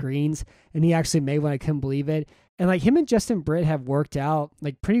screens, and he actually made one. I couldn't believe it. And him and Justin Britt have worked out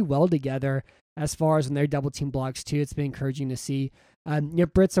pretty well together as far as when they're double team blocks too. It's been encouraging to see.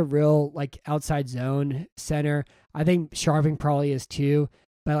 Britt's a real outside zone center. I think Sharping probably is too,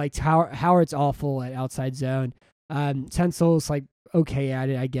 but Howard's awful at outside zone. Tunsil's okay at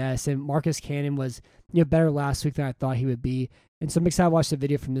it, I guess. And Marcus Cannon was better last week than I thought he would be. And so I'm excited to watch the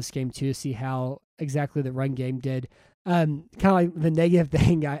video from this game too to see how exactly the run game did. Kind of the negative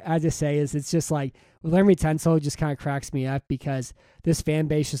thing I had to say is it's just with Laremy Tunsil, just kind of cracks me up because this fan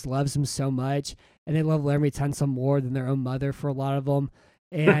base just loves him so much, and they love Laremy Tunsil more than their own mother for a lot of them.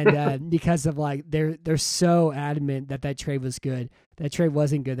 And because of they're so adamant that trade was good. That trade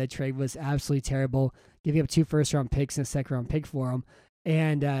wasn't good. That trade was absolutely terrible, giving up 2 first-round picks and a second-round pick for him,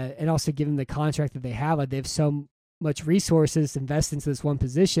 and also given the contract that they have, they have so much resources to invest into this one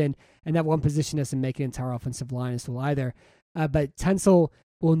position, and that one position doesn't make an entire offensive line as well either. But Tunsil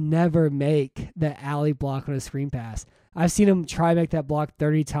will never make the alley block on a screen pass. I've seen him try to make that block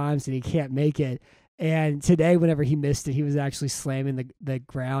 30 times, and he can't make it. And today, whenever he missed it, he was actually slamming the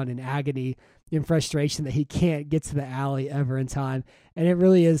ground in agony, in frustration that he can't get to the alley ever in time. And it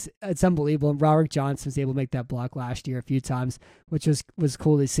really is, it's unbelievable. And Roderick Johnson was able to make that block last year a few times, which was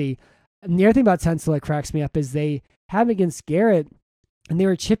cool to see. And the other thing about Tunsil that cracks me up is they have him against Garrett. and they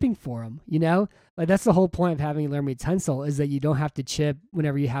were chipping for him, you know? Like that's the whole point of having Laramie Tunsil is that you don't have to chip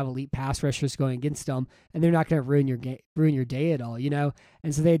whenever you have elite pass rushers going against them, and they're not going to ruin your day at all, you know?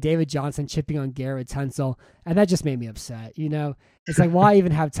 And so they had David Johnson chipping on Garrett Tunsil, and that just made me upset, you know? It's like, why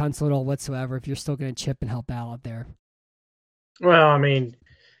even have Tunsil at all whatsoever if you're still going to chip and help out there? Well, I mean,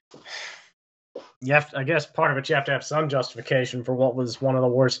 I guess part of it, you have to have some justification for what was one of the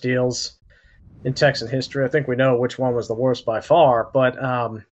worst deals in Texan history. I think we know which one was the worst by far, but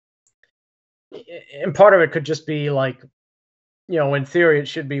and part of it could just be like, in theory, it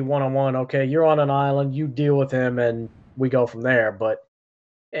should be one-on-one. Okay, you're on an island, you deal with him, and we go from there. But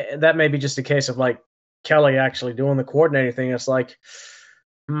that may be just a case of like Kelly actually doing the coordinating thing. It's like,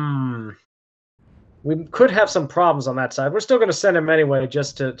 we could have some problems on that side. We're still going to send him anyway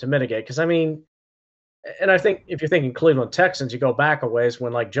just to mitigate. Because, I mean, and I think if you're thinking Cleveland Texans, you go back a ways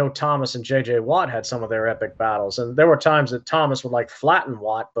when like Joe Thomas and J.J. Watt had some of their epic battles. And there were times that Thomas would like flatten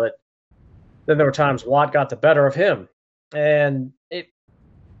Watt, but then there were times Watt got the better of him. And you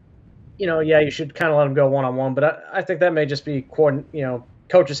should kind of let him go one-on-one. But I think that may just be,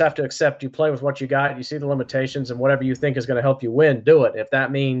 coaches have to accept you play with what you got. You see the limitations, and whatever you think is going to help you win, do it. If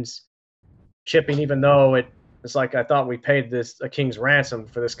that means chipping, even though it's like I thought we paid a king's ransom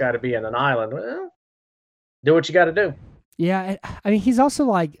for this guy to be in an island. Well, do what you got to do. Yeah, I mean, he's also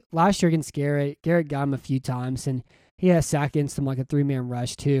like last year against Garrett. Garrett got him a few times, and he had a sack against him, like a 3-man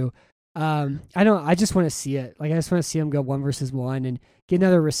rush too. I just want to see it. Like I just want to see him go 1-versus-1 and get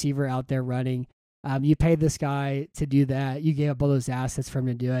another receiver out there running. You paid this guy to do that. You gave up all those assets for him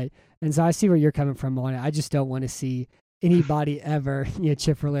to do it, and so I see where you're coming from on it. I just don't want to see anybody ever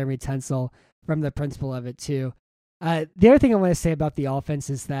chip for Laramie Tunsil from the principle of it too. The other thing I want to say about the offense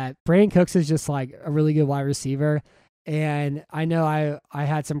is that Brandon Cooks is just like a really good wide receiver. And I know I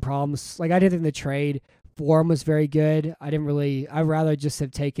had some problems. Like I didn't think the trade for him was very good. I'd rather just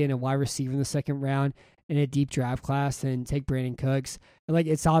have taken a wide receiver in the second round in a deep draft class than take Brandon Cooks. And like,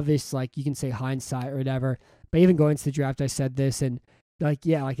 it's obvious, like you can say hindsight or whatever, but even going into the draft, I said this and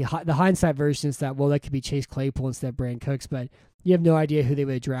the hindsight version is that, well, that could be Chase Claypool instead of Brandon Cooks, but you have no idea who they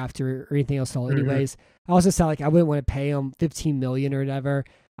would draft or anything else at all. Anyways, I also said like I wouldn't want to pay him $15 million or whatever.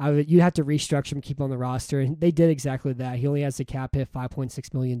 You'd have to restructure him, keep him on the roster, and they did exactly that. He only has a cap hit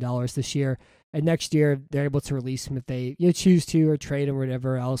 $5.6 million this year, and next year they're able to release him if they choose to or trade him or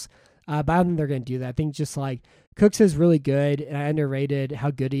whatever else. But I don't think they're going to do that. I think just like Cooks is really good, and I underrated how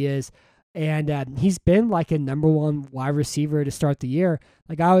good he is. And he's been like a number one wide receiver to start the year.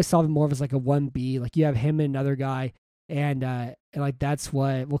 Like I always saw him more of as like a 1B. Like you have him and another guy, and like that's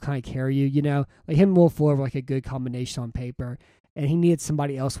what will kind of carry you. Like him and Will Fuller were like a good combination on paper, and he needed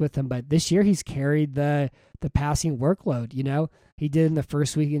somebody else with him. But this year he's carried the passing workload. He did in the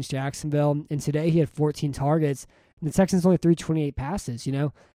first week against Jacksonville, and today he had 14 targets. And the Texans only threw 28 passes.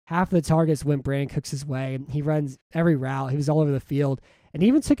 Half of the targets went Brandon Cooks' way. He runs every route. He was all over the field. And he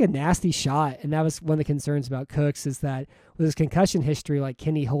even took a nasty shot, and that was one of the concerns about Cooks is that with his concussion history, like,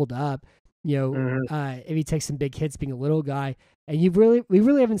 can he hold up, if he takes some big hits being a little guy. And we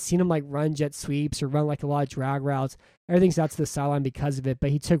really haven't seen him, like, run jet sweeps or run, like, a lot of drag routes. Everything's out to the sideline because of it, but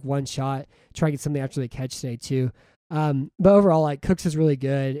he took one shot, trying to get something after the catch today, too. But overall, like, Cooks is really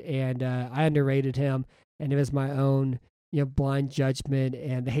good, and I underrated him, and it was my own, blind judgment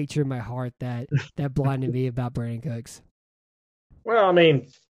and the hatred in my heart that blinded me about Brandon Cooks. Well, I mean,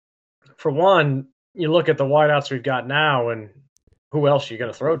 for one, you look at the wideouts we've got now, and who else are you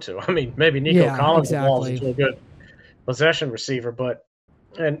going to throw to? I mean, maybe Nico Collins evolves into a good possession receiver,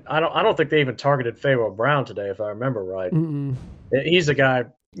 and I don't think they even targeted Pharaoh Brown today, if I remember right. He's a guy,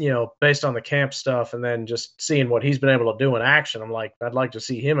 based on the camp stuff, and then just seeing what he's been able to do in action. I'm like, I'd like to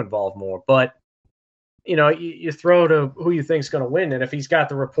see him involved more. But you throw to who you think is going to win, and if he's got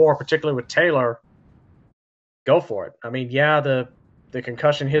the rapport, particularly with Taylor, go for it. I mean, yeah, the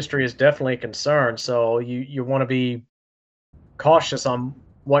concussion history is definitely a concern, so you want to be cautious on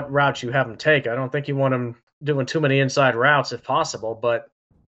what routes you have him take. I don't think you want him doing too many inside routes if possible, but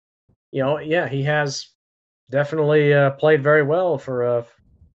he has definitely played very well for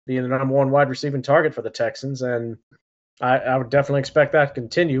being the number one wide receiving target for the Texans, and I would definitely expect that to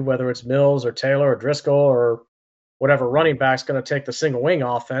continue, whether it's Mills or Taylor or Driscoll or whatever running back's going to take the single wing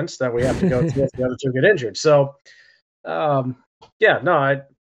offense that we have to go through if the other two get injured. So, I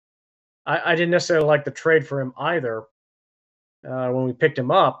didn't necessarily like the trade for him either when we picked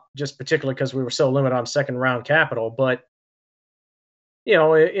him up, just particularly because we were so limited on second round capital. But,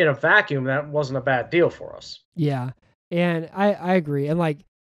 in a vacuum, that wasn't a bad deal for us. Yeah. And I agree. And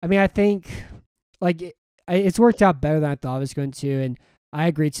I think it's worked out better than I thought it was going to. And I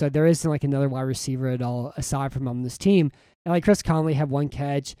agreed. So there isn't like another wide receiver at all aside from on this team. And like Chris Conley had one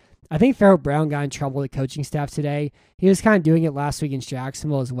catch. I think Pharaoh Brown got in trouble with the coaching staff today. He was kind of doing it last week in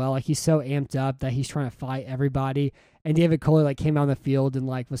Jacksonville as well. Like he's so amped up that he's trying to fight everybody. And David Coley like came out on the field and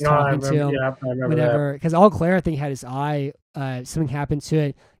like was talking to him whenever, because All Claire I think had his eye. Something happened to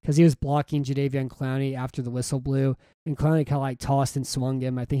it because he was blocking Jadeveon Clowney after the whistle blew, and Clowney kind of like tossed and swung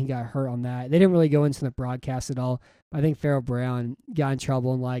him. I think he got hurt on that. They didn't really go into the broadcast at all. But I think Pharaoh Brown got in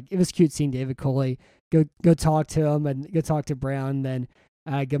trouble, and like it was cute seeing David Coley go talk to him and go talk to Brown, then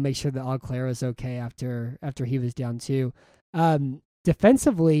go make sure that All Claire was okay after he was down too.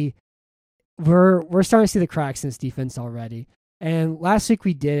 Defensively, we're starting to see the cracks in this defense already. And last week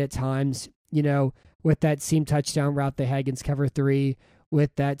we did at times, with that seam touchdown route they had against cover 3,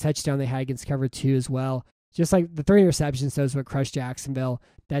 with that touchdown they had against cover 2 as well. Just like the 3 interceptions, those would crush Jacksonville.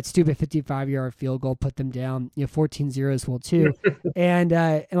 That stupid 55-yard field goal put them down, 14-0 as well too. and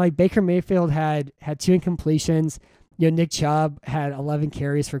like Baker Mayfield had 2 incompletions. Nick Chubb had 11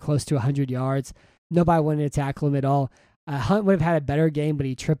 carries for close to 100 yards. Nobody wanted to tackle him at all. Hunt would have had a better game, but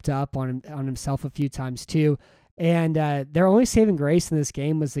he tripped up on himself a few times too. And their only saving grace in this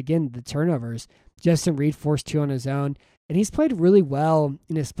game was, again, the turnovers. Justin Reed forced 2 on his own, and he's played really well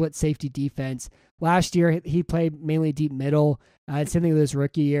in a split safety defense. Last year, he played mainly deep middle. Same thing with his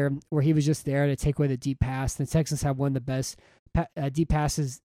rookie year, where he was just there to take away the deep pass. The Texans have one of the best deep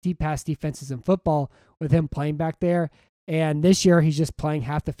pass defenses in football with him playing back there. And this year, he's just playing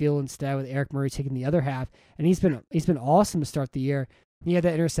half the field instead, with Eric Murray taking the other half. And he's been awesome to start the year. He had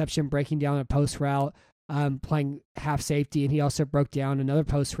that interception breaking down a post route, playing half safety, and he also broke down another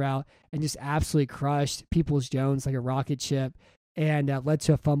post route and just absolutely crushed Peoples-Jones like a rocket ship, and led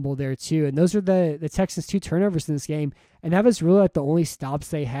to a fumble there too. And those are the Texans' 2 turnovers in this game, and that was really like the only stops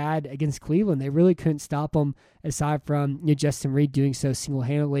they had against Cleveland. They really couldn't stop them aside from Justin Reed doing so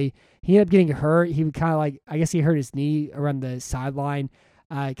single-handedly. He ended up getting hurt. He would kind of like, I guess he hurt his knee around the sideline,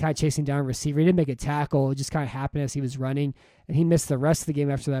 kind of chasing down a receiver. He didn't make a tackle. It just kind of happened as he was running, and he missed the rest of the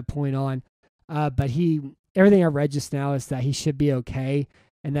game after that point on. But everything I read just now is that he should be okay,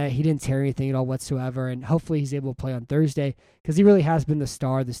 and that he didn't tear anything at all whatsoever. And hopefully he's able to play on Thursday, because he really has been the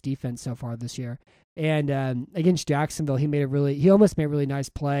star of this defense so far this year. And against Jacksonville, he almost made a really nice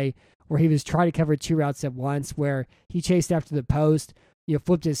play where he was trying to cover 2 routes at once, where he chased after the post,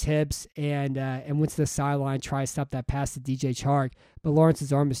 flipped his hips and went to the sideline, try to stop that pass to DJ Chark. But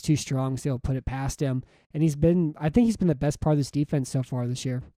Lawrence's arm is too strong, so he'll put it past him. And I think he's been the best part of this defense so far this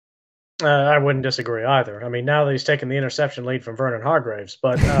year. I wouldn't disagree either. I mean, now that he's taken the interception lead from Vernon Hargreaves,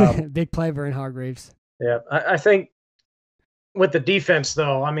 but big play, Vernon Hargreaves. Yeah, I think with the defense,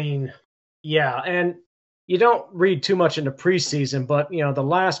 though, I mean, yeah, and you don't read too much into preseason, but the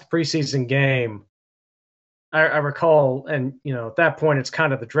last preseason game, I recall, and at that point, it's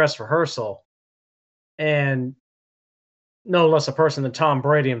kind of the dress rehearsal, and no less a person than Tom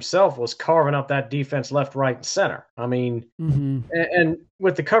Brady himself was carving up that defense left, right, and center. I mean, and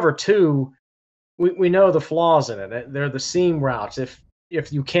with the cover 2, we know the flaws in it. They're the seam routes. If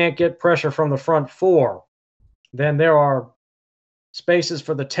you can't get pressure from the front 4, then there are spaces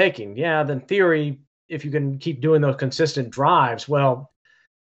for the taking. Yeah, in theory, if you can keep doing those consistent drives, well,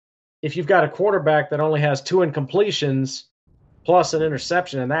 if you've got a quarterback that only has 2 incompletions plus an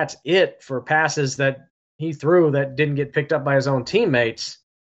interception, and that's it for passes that he threw that didn't get picked up by his own teammates,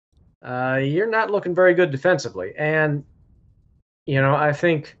 you're not looking very good defensively. And, I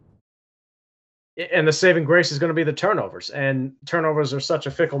think, and the saving grace is going to be the turnovers. And turnovers are such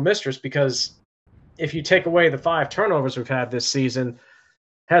a fickle mistress, because if you take away the 5 turnovers we've had this season,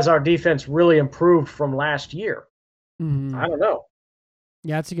 has our defense really improved from last year? I don't know.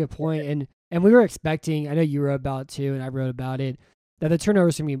 Yeah, that's a good point. And we were expecting, I know you wrote about it too, and I wrote about it, that the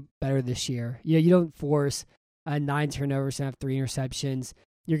turnovers are going to be better this year. You don't force 9 turnovers and have 3 interceptions.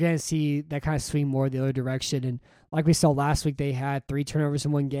 You're going to see that kind of swing more the other direction. And like we saw last week, they had 3 turnovers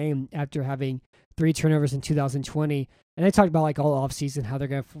in one game after having 3 turnovers in 2020. And they talked about like all offseason how they're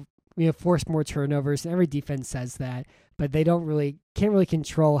going to force more turnovers. And every defense says that, but they can't really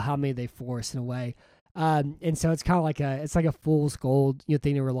control how many they force in a way. And so it's kind of like a fool's gold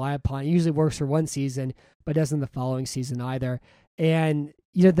thing to rely upon. It usually works for one season, but doesn't the following season either. And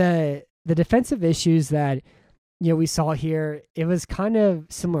the defensive issues that we saw here, it was kind of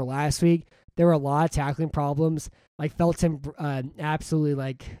similar last week. There were a lot of tackling problems. Like Felton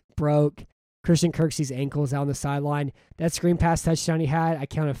absolutely broke Christian Kirksey's ankles out on the sideline. That screen pass touchdown he had, I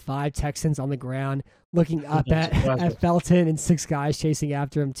counted 5 Texans on the ground looking up at Felton, and 6 guys chasing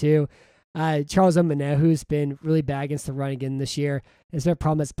after him too. Charles Omenihu, who's been really bad against the run again this year. It's been a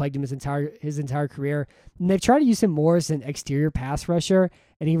problem that's plagued him his entire career. And they've tried to use him more as an exterior pass rusher,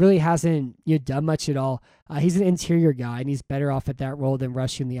 and he really hasn't done much at all. He's an interior guy, and he's better off at that role than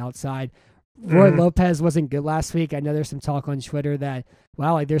rushing the outside. Roy Lopez wasn't good last week. I know there's some talk on Twitter that,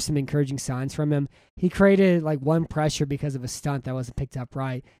 wow, like there's some encouraging signs from him. He created like one pressure because of a stunt that wasn't picked up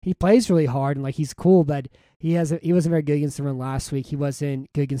right. He plays really hard and like he's cool, but he wasn't very good against the run last week. He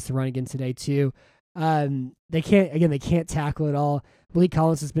wasn't good against the run again today too. They can't tackle at all. Malik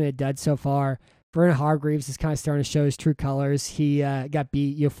Collins has been a dud so far. Vernon Hargreaves is kind of starting to show his true colors. He got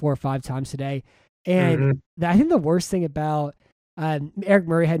beat 4 or 5 times today. And I think the worst thing about Eric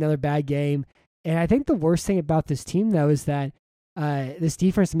Murray had another bad game. And I think the worst thing about this team, though, is that this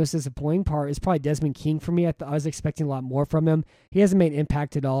defense, the most disappointing part, is probably Desmond King for me. I was expecting a lot more from him. He hasn't made an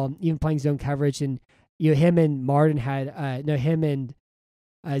impact at all, even playing zone coverage. And him and Martin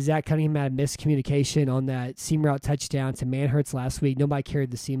Zach Cunningham had miscommunication on that seam route touchdown to Manhertz last week. Nobody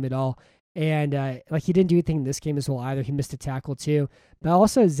carried the seam at all. And he didn't do anything in this game as well either. He missed a tackle too. But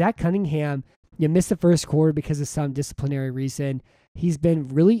also Zach Cunningham, missed the first quarter because of some disciplinary reason. He's been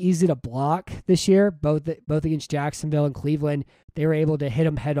really easy to block this year, both against Jacksonville and Cleveland. They were able to hit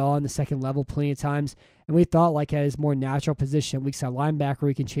him head on the second level plenty of times. And we thought like at his more natural position, weak side linebacker,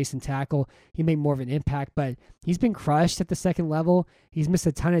 he can chase and tackle. He made more of an impact, but he's been crushed at the second level. He's missed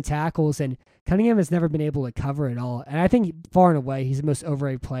a ton of tackles, and Cunningham has never been able to cover it all. And I think far and away, he's the most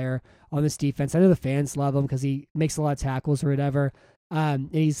overrated player on this defense. I know the fans love him because he makes a lot of tackles or whatever. And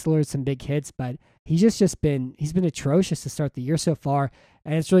he's lured some big hits, but he's been atrocious to start the year so far.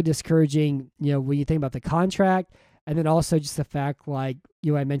 And it's really discouraging, when you think about the contract, and then also just the fact, like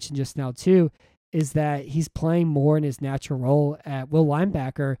I mentioned just now too, is that he's playing more in his natural role at will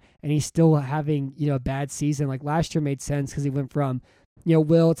linebacker, and he's still having, a bad season. Like last year made sense because he went from,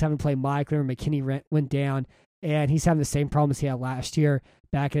 Will to having played Mike, and McKinney went down, and he's having the same problems he had last year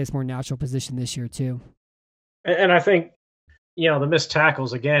back in his more natural position this year too. And I think, the missed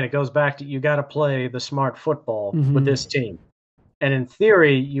tackles, again, it goes back to you got to play the smart football with this team. And in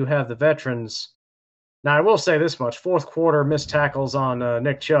theory, you have the veterans. Now, I will say this much. Fourth quarter missed tackles on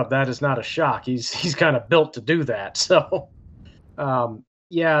Nick Chubb, that is not a shock. He's kind of built to do that. So,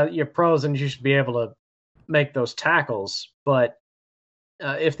 you're pros and you should be able to make those tackles. But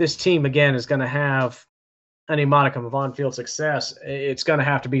if this team, again, is going to have any modicum of on-field success, it's going to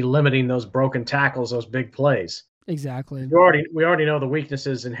have to be limiting those broken tackles, those big plays. Exactly. We already know the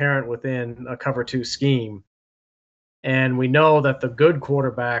weaknesses inherent within a cover 2 scheme, and we know that the good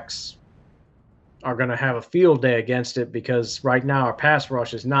quarterbacks are going to have a field day against it because right now our pass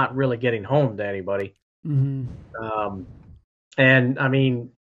rush is not really getting home to anybody. And I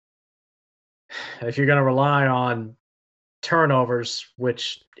mean, if you're going to rely on turnovers,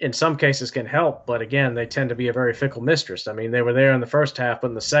 which in some cases can help, but again, they tend to be a very fickle mistress. I mean, they were there in the first half, but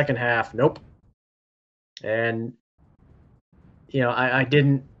in the second half, nope. And, I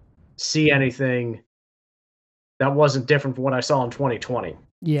didn't see anything that wasn't different from what I saw in 2020.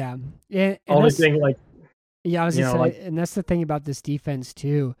 Yeah. And Only thing I was going to say, and that's the thing about this defense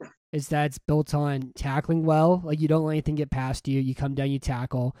too, is that it's built on tackling well. Like you don't let anything get past you. You come down, you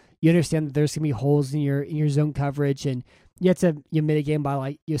tackle. You understand that there's going to be holes in your zone coverage, and you have to mitigate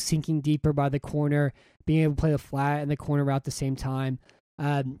by sinking deeper by the corner, being able to play the flat and the corner route at the same time.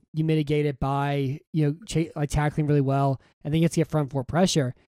 You mitigate it by tackling really well, and then you get to get front four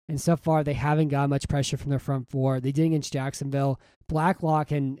pressure. And so far, they haven't got much pressure from their front four. They did against Jacksonville.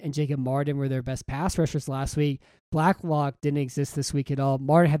 Blacklock and Jacob Martin were their best pass rushers last week. Blacklock didn't exist this week at all.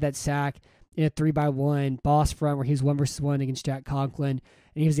 Martin had that sack in a 3-by-1 boss front where he was 1-versus-1 against Jack Conklin,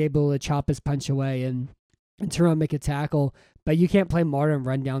 and he was able to chop his punch away and turn around and make a tackle. But you can't play Martin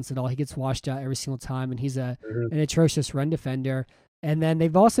rundowns at all. He gets washed out every single time, and he's an atrocious run defender. And then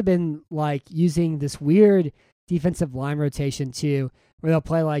they've also been using this weird defensive line rotation too, where they'll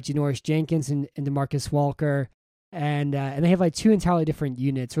play Janoris Jenkins and DeMarcus Walker, and they have 2 entirely different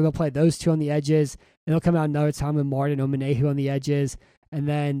units where they'll play those 2 on the edges, and they'll come out another time with Martin Omenihu on the edges, and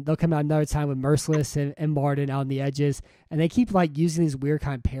then they'll come out another time with Merciless and Martin out on the edges, and they keep using these weird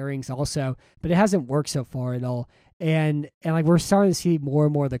kind of pairings also, but it hasn't worked so far at all, and we're starting to see more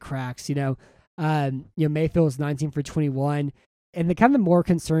and more of the cracks. Mayfield was 19 for 21. And the kind of more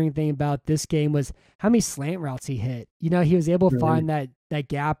concerning thing about this game was how many slant routes he hit. He was able to find that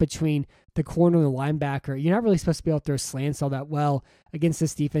gap between the corner and the linebacker. You're not really supposed to be able to throw slants all that well against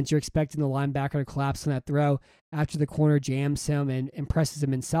this defense. You're expecting the linebacker to collapse on that throw after the corner jams him and presses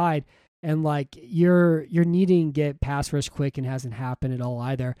him inside. And you're needing to get pass rush quick, and hasn't happened at all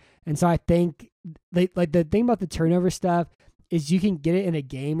either. And so I think the thing about the turnover stuff is you can get it in a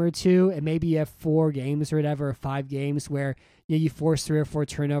game or two, and maybe you have 4 games or whatever, or 5 games where you force 3 or 4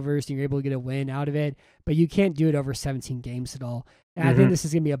 turnovers and you're able to get a win out of it, but you can't do it over 17 games at all. And I think this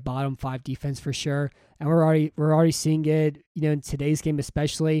is going to be a bottom 5 defense for sure, and we're already seeing it, in today's game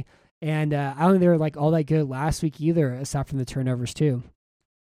especially. And I don't think they were like all that good last week either, aside from the turnovers too.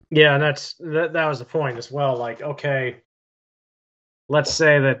 Yeah, and that was the point as well. Like, okay, let's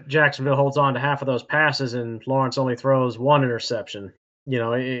say that Jacksonville holds on to half of those passes and Lawrence only throws 1 interception.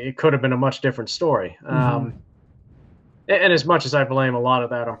 It could have been a much different story. And as much as I blame a lot of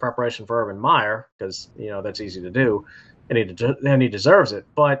that on preparation for Urban Meyer, because that's easy to do, and he deserves it.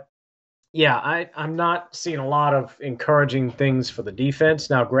 But yeah, I'm not seeing a lot of encouraging things for the defense.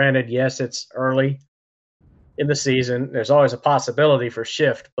 Now, granted, yes, it's early in the season. There's always a possibility for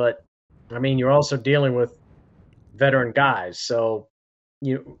shift, but I mean, you're also dealing with veteran guys, so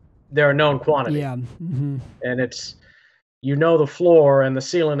they're a known quantity. Yeah, and it's the floor and the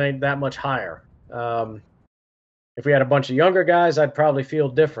ceiling ain't that much higher. If we had a bunch of younger guys, I'd probably feel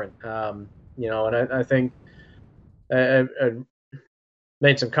different. And I think I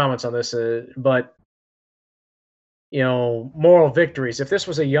made some comments on this, but moral victories. If this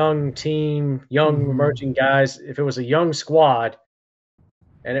was a young team, young emerging guys, if it was a young squad,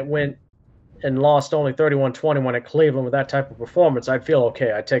 and it went and lost only 31-21 at Cleveland with that type of performance, I'd feel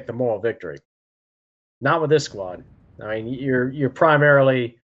okay. I'd take the moral victory. Not with this squad. I mean, you're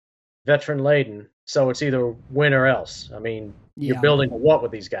primarily veteran laden, so it's either win or else. I mean, you're building a what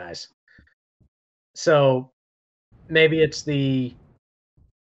with these guys. So maybe it's the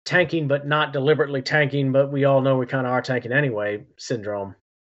tanking but not deliberately tanking, but we all know we kind of are tanking anyway syndrome.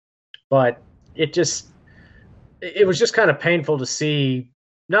 But it was just kind of painful to see,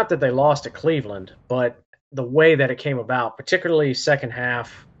 not that they lost to Cleveland, but the way that it came about, particularly second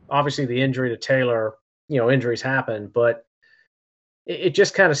half. Obviously the injury to Taylor, injuries happen, but it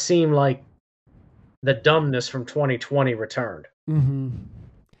just kind of seemed like the dumbness from 2020 returned.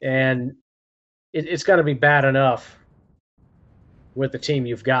 And it's going to be bad enough with the team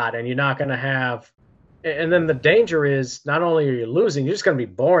you've got, and you're not going to have. And then the danger is not only are you losing, you're just going to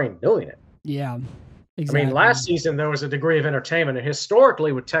be boring doing it. Yeah, exactly. I mean, last season there was a degree of entertainment, and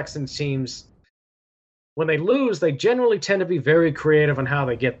historically with Texans teams, when they lose, they generally tend to be very creative on how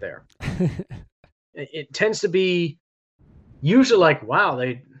they get there. It tends to be usually like, wow,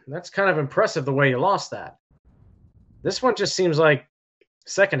 that's kind of impressive the way you lost that. This one just seems like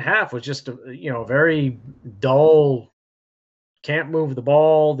second half was just very dull. Can't move the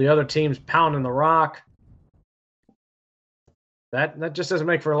ball. The other team's pounding the rock. That just doesn't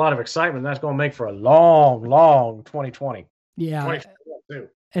make for a lot of excitement. That's going to make for a long, long 2020. Yeah. 2021 too.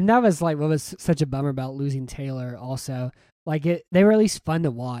 And that was like what was such a bummer about losing Taylor also. Like they were at least fun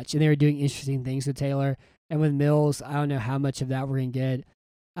to watch, and they were doing interesting things with Taylor. And with Mills, I don't know how much of that we're going to get,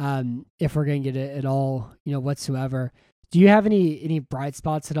 if we're going to get it at all, whatsoever. Do you have any bright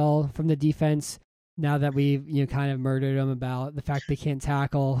spots at all from the defense now that we've kind of murdered them about the fact they can't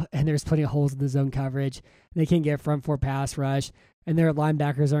tackle and there's plenty of holes in the zone coverage? They can't get front 4 pass rush, and their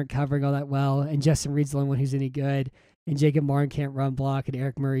linebackers aren't covering all that well, and Justin Reed's the only one who's any good, and Jacob Martin can't run block, and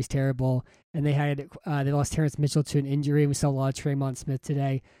Eric Murray's terrible, and they lost Terrence Mitchell to an injury, and we saw a lot of Traymon Smith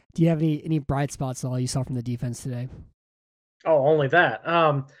today. Do you have any bright spots at all you saw from the defense today? Oh, only that.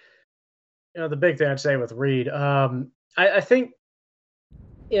 The big thing I'd say with Reed, I think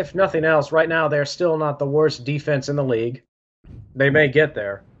if nothing else, right now they're still not the worst defense in the league. They may get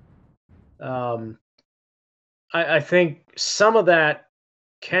there. I think some of that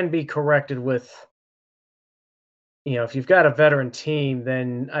can be corrected with, if you've got a veteran team,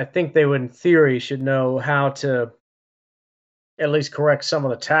 then I think they would, in theory, should know how to at least correct some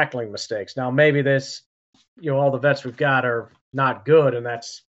of the tackling mistakes. Now, maybe this, all the vets we've got are not good, and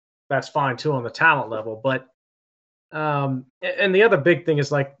that's fine too on the talent level. But and the other big thing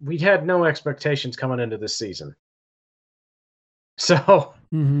is, like, we had no expectations coming into this season. So,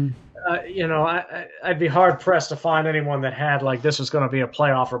 I'd be hard pressed to find anyone that had like this was going to be a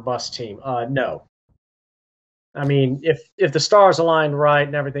playoff or bust team. No. I mean, if the stars align right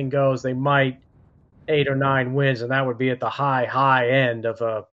and everything goes, they might 8 or 9 wins, and that would be at the high end of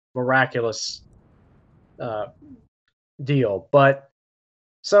a miraculous deal. But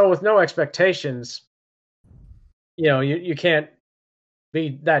so with no expectations, you can't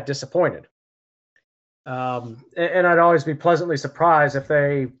be that disappointed. And I'd always be pleasantly surprised if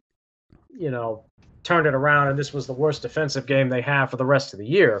they, turned it around and this was the worst defensive game they have for the rest of the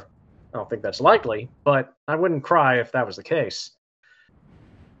year. I don't think that's likely, but I wouldn't cry if that was the case.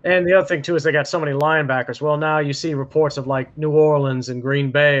 And the other thing too is they got so many linebackers. Well, now you see reports of like New Orleans and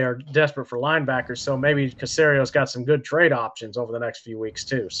Green Bay are desperate for linebackers, so maybe Casario's got some good trade options over the next few weeks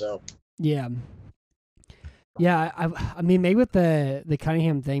too. So yeah, I mean, maybe with the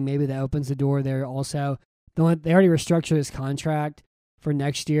Cunningham thing, maybe that opens the door there. Also, they already restructured his contract for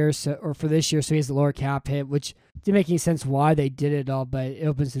next year, or for this year, so he has the lower cap hit, which didn't make any sense why they did it all, but it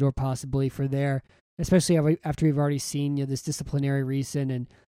opens the door possibly for there, especially after we've already seen this disciplinary reason and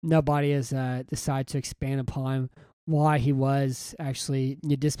nobody has decided to expand upon why he was actually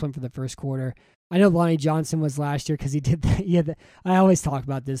disciplined for the first quarter. I know Lonnie Johnson was last year because he did that. I always talk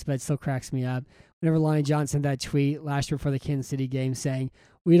about this, but it still cracks me up. Whenever Lonnie Johnson that tweet last year for the Kansas City game saying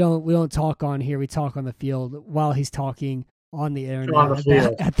we don't talk on here, we talk on the field, while he's talking on the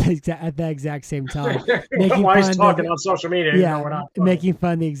internet at the exact same time. While he's talking on social media, yeah, making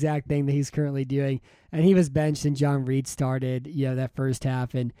fun of the exact thing that he's currently doing. And he was benched and John Reed started, that first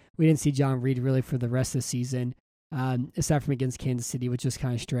half, and we didn't see John Reed really for the rest of the season, aside from against Kansas City, which was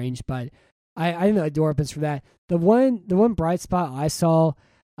kind of strange. But I think the door opens for that. The one bright spot I saw,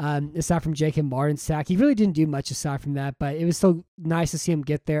 aside from Jacob Martin's sack, he really didn't do much aside from that, but it was still nice to see him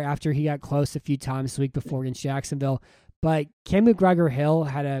get there after he got close a few times the week before against Jacksonville. But Cam McGregor-Hill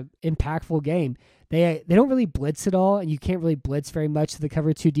had an impactful game. They don't really blitz at all, and you can't really blitz very much to the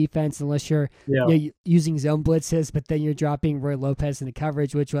cover 2 defense unless you're using zone blitzes, but then you're dropping Roy Lopez into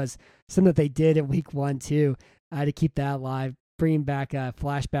coverage, which was something that they did in week 1 too, to keep that alive, bringing back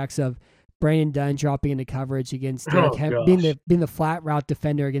flashbacks of Brandon Dunn dropping into coverage against Derrick Henry, being the flat route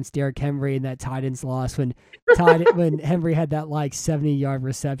defender against Derrick Henry in that tight end's loss when Henry had that 70-yard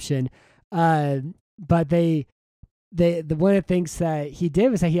reception. But the one of the things that he did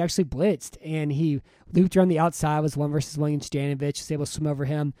was that he actually blitzed and he looped around the outside, was 1-versus-1 against Janovich, was able to swim over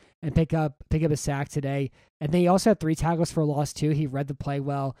him and pick up a sack today. And then he also had 3 tackles for a loss too. He read the play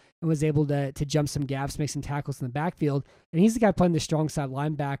well and was able to jump some gaps, make some tackles in the backfield. And he's the guy playing the strong side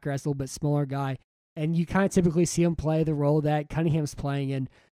linebacker as a little bit smaller guy. And you kind of typically see him play the role that Cunningham's playing.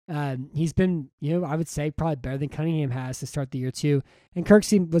 And he's been, I would say probably better than Cunningham has to start the year too. And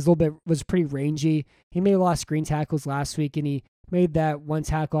Kirksey was pretty rangy. He made a lot of screen tackles last week, and he made that one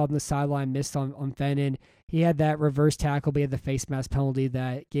tackle on the sideline, missed on Fenton. He had that reverse tackle, but he had the face mask penalty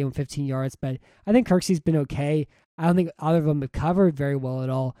that gave him 15 yards. But I think Kirksey's been okay. I don't think either of them have covered very well at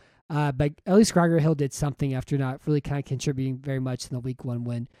all. But at least McGregor-Hill did something after not really kind of contributing very much in the week 1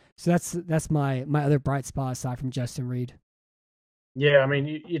 win. So that's my other bright spot aside from Justin Reed. Yeah, I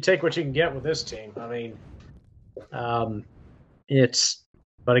mean, you take what you can get with this team. I mean,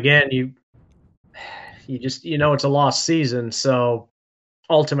 but again, you just it's a lost season, so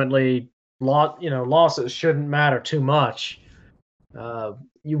ultimately, losses shouldn't matter too much.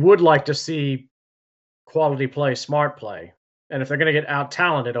 You would like to see quality play, smart play, and if they're going to get out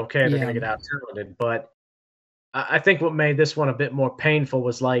talented, okay, they're going to get out talented. But I think what made this one a bit more painful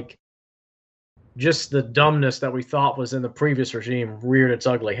was just the dumbness that we thought was in the previous regime reared its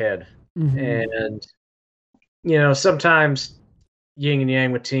ugly head. Mm-hmm. And, sometimes yin and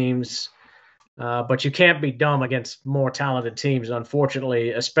yang with teams, but you can't be dumb against more talented teams.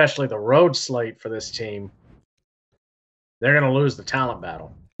 Unfortunately, especially the road slate for this team, they're going to lose the talent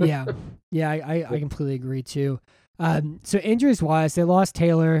battle. Yeah, I completely agree too. So injuries-wise, they lost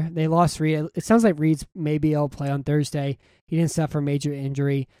Taylor, they lost Reed. It sounds like Reed's maybe able to play on Thursday. He didn't suffer a major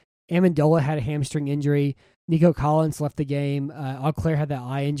injury. Amendola had a hamstring injury. Nico Collins left the game. Auclair had that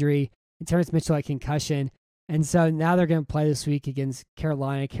eye injury. And Terrence Mitchell had concussion. And so now they're going to play this week against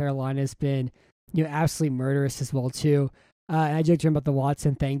Carolina. Carolina's been, absolutely murderous as well too. And I joked around about the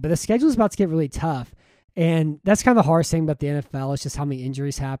Watson thing, but the schedule is about to get really tough. And that's kind of the hardest thing about the NFL. It's just how many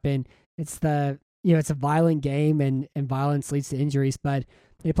injuries happen. It's it's a violent game and violence leads to injuries. But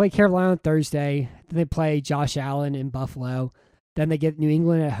they play Carolina on Thursday. Then they play Josh Allen in Buffalo. Then they get New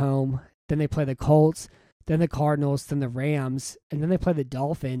England at home. Then they play the Colts. Then the Cardinals. Then the Rams. And then they play the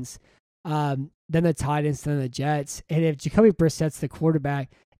Dolphins. Then the Titans. Then the Jets. And if Jacoby Brissett's the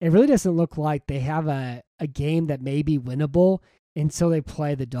quarterback, it really doesn't look like they have a game that may be winnable until they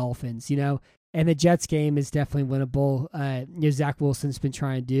play the Dolphins, And the Jets game is definitely winnable. Zach Wilson's been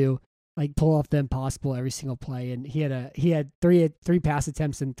trying to do pull off the impossible every single play, and he had three pass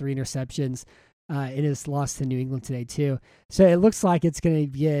attempts and 3 interceptions. In his loss to New England today too. So it looks like it's going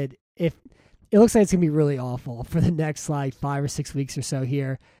to get it looks like it's going to be really awful for the next 5 or 6 weeks or so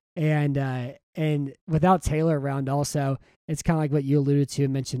here. And without Taylor around also, it's kind of like what you alluded to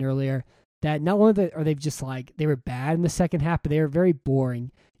and mentioned earlier, that not only are they just they were bad in the second half, but they were very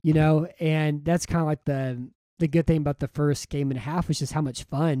boring, and that's kind of like the good thing about the first game and a half was just how much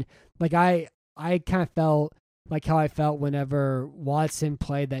fun. I kind of felt like how I felt whenever Watson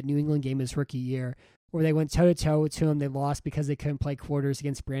played that New England game his rookie year, where they went toe-to-toe to him. They lost because they couldn't play quarters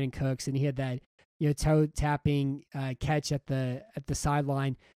against Brandon Cooks, and he had that toe-tapping catch at the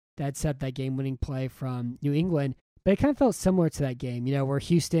sideline that set that game-winning play from New England. But it kind of felt similar to that game, where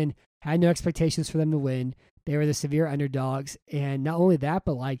Houston had no expectations for them to win. They were the severe underdogs, and not only that,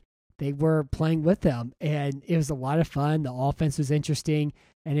 but like they were playing with them, and it was a lot of fun. The offense was interesting,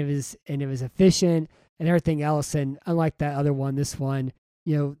 and it was efficient and everything else. And unlike that other one, this one,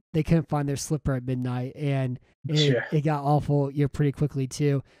 they couldn't find their slipper at midnight, and it got awful, pretty quickly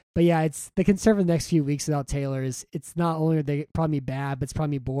too. But yeah, it's the concern for the next few weeks without Taylor is it's not only are they probably bad, but it's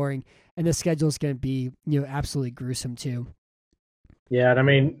probably boring, and the schedule is going to be absolutely gruesome too. Yeah, and I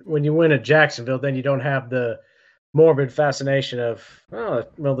mean, when you win at Jacksonville, then you don't have the morbid fascination of,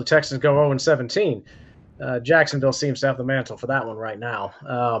 the Texans go 0-17. Jacksonville seems to have the mantle for that one right now,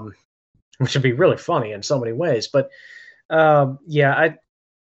 which would be really funny in so many ways. But it's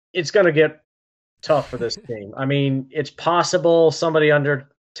going to get tough for this team. I mean, it's possible somebody doesn't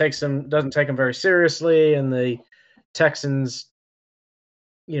take them very seriously, and the Texans,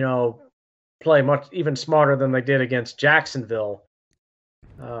 play much even smarter than they did against Jacksonville.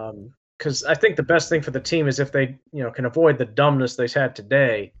 Because I think the best thing for the team is if they, can avoid the dumbness they had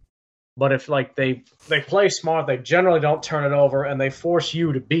today. But if they play smart, they generally don't turn it over, and they force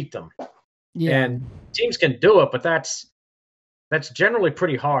you to beat them. Yeah. And teams can do it, but that's generally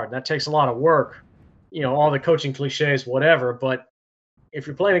pretty hard. That takes a lot of work. All the coaching cliches, whatever. But if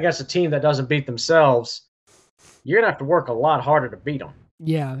you're playing against a team that doesn't beat themselves, you're gonna have to work a lot harder to beat them.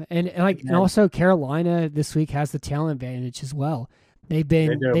 Yeah, and also Carolina this week has the talent advantage as well.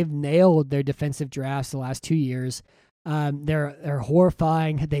 They've nailed their defensive drafts the last 2 years. They're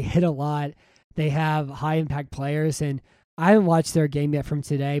horrifying. They hit a lot. They have high impact players, and I haven't watched their game yet from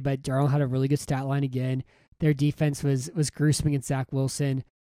today, but Darnold had a really good stat line again. Their defense was gruesome against Zach Wilson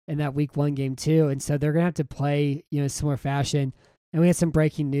in that week 1 game too, and so they're gonna have to play in similar fashion. And we had some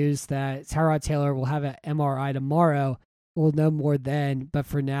breaking news that Tyrod Taylor will have an MRI tomorrow. We'll know more then, but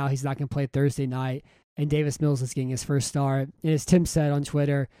for now he's not gonna play Thursday night. And Davis Mills is getting his first start. And as Tim said on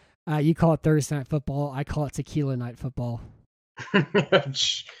Twitter, you call it Thursday night football. I call it tequila night football.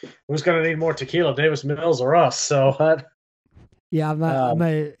 Who's going to need more tequila, Davis Mills or us? So,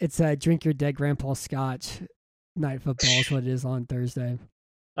 yeah, it's a drink your dead grandpa scotch night football is what it is on Thursday.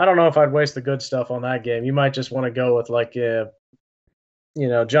 I don't know if I'd waste the good stuff on that game. You might just want to go with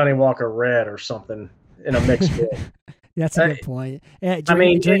Johnny Walker Red or something in a mixed game. That's a good point. Yeah,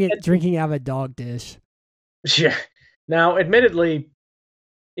 drinking out of a dog dish. Yeah. Now, admittedly,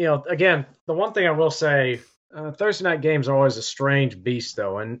 again, the one thing I will say, Thursday night games are always a strange beast,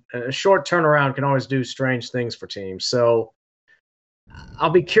 though, and a short turnaround can always do strange things for teams. So I'll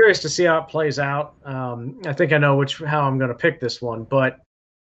be curious to see how it plays out. I think I know how I'm going to pick this one, but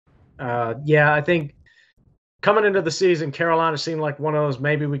I think coming into the season, Carolina seemed like one of those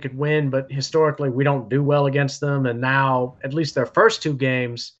maybe we could win, but historically we don't do well against them. And now, at least their first 2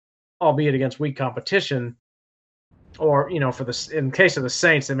 games, albeit against weak competition, or in case of the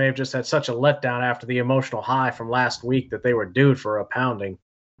Saints, they may have just had such a letdown after the emotional high from last week that they were due for a pounding.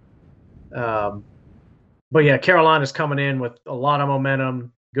 But yeah, Carolina's coming in with a lot of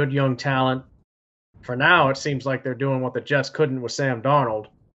momentum, good young talent. For now, it seems like they're doing what the Jets couldn't with Sam Darnold.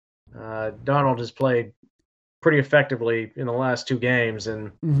 Darnold has played pretty effectively in the last 2 games, and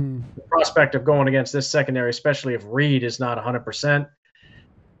the prospect of going against this secondary, especially if Reed is not 100%,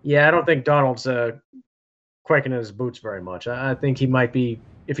 I don't think Darnold's quaking in his boots very much. I think he might be,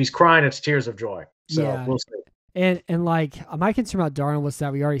 if he's crying, it's tears of joy. So we'll see. And my concern about Darnold was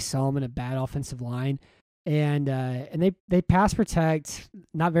that we already saw him in a bad offensive line, and they pass protect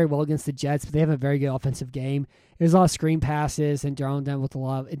not very well against the Jets, but they have a very good offensive game. There's a lot of screen passes, and Darnold done with a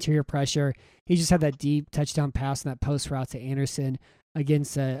lot of interior pressure. He just had that deep touchdown pass and that post route to Anderson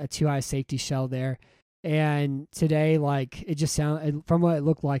against a 2-high safety shell there. And today, it just sounded, from what it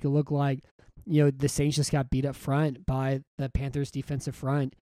looked like the Saints just got beat up front by the Panthers defensive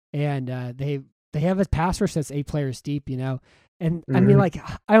front, and they have a pass rush that's 8 players deep, and I mean, I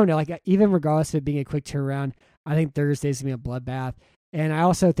don't know, even regardless of it being a quick turnaround, I think Thursday's gonna be a bloodbath. And I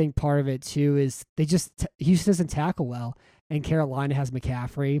also think part of it too is Houston doesn't tackle well, and Carolina has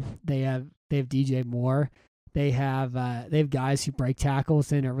McCaffrey. They have DJ Moore. They have guys who break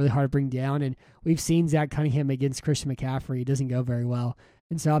tackles and are really hard to bring down. And we've seen Zach Cunningham against Christian McCaffrey. It doesn't go very well.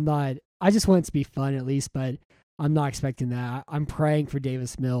 And so I just want it to be fun at least, but I'm not expecting that. I'm praying for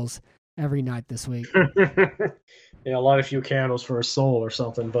Davis Mills every night this week. A lot of few candles for a soul or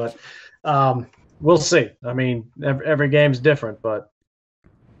something, but we'll see. I mean, every game's different, but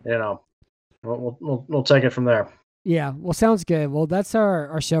We'll take it from there. Yeah, well, sounds good. Well, that's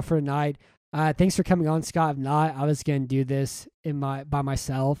our show for tonight. Thanks for coming on, Scott. If not, I was going to do this by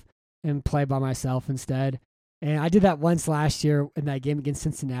myself and play by myself instead. And I did that once last year in that game against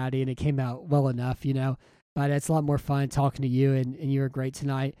Cincinnati, and it came out well enough, But it's a lot more fun talking to you, and you were great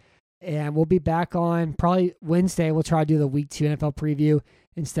tonight. And we'll be back on probably Wednesday. We'll try to do the Week 2 NFL preview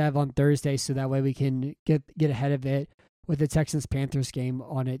instead of on Thursday, so that way we can get ahead of it with the Texans-Panthers game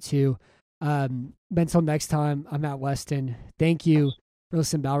on it too. But until next time, I'm Matt Weston. Thank you for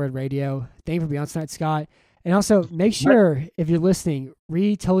listening to Ballard Radio. Thank you for being on tonight, Scott. And also, make sure, if you're listening,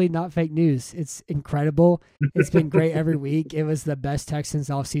 read Totally Not Fake News. It's incredible. It's been great every week. It was the best Texans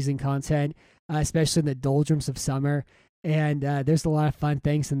offseason content, especially in the doldrums of summer. And there's a lot of fun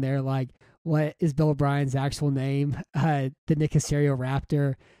things in there, like what is Bill O'Brien's actual name, the Nick Caserio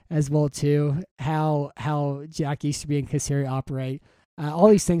Raptor as well, too, how Jack Easterby and Caserio operate. All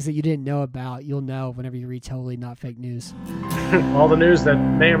these things that you didn't know about, you'll know whenever you read Totally Not Fake News. All the news that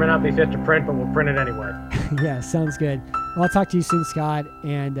may or may not be fit to print, but we'll print it anyway. Yeah, sounds good. Well, I'll talk to you soon, Scott,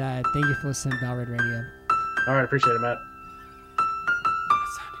 and thank you for listening to Ballard Radio. All right, appreciate it, Matt. That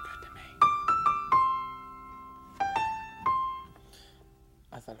sounded good to me.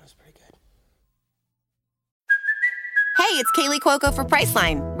 I thought it was pretty good. Hey, it's Kaylee Cuoco for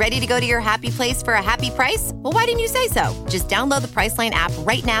Priceline. Ready to go to your happy place for a happy price? Well, why didn't you say so? Just download the Priceline app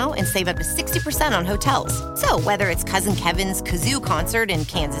right now and save up to 60% on hotels. So whether it's Cousin Kevin's Kazoo Concert in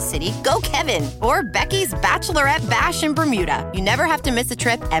Kansas City, go Kevin, or Becky's Bachelorette Bash in Bermuda, you never have to miss a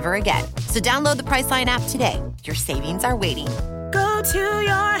trip ever again. So download the Priceline app today. Your savings are waiting. Go to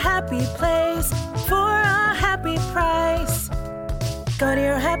your happy place for a happy price. Go to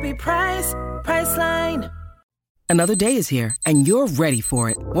your happy price, Priceline. Another day is here, and you're ready for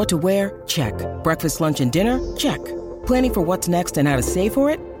it. What to wear? Check. Breakfast, lunch, and dinner? Check. Planning for what's next and how to save for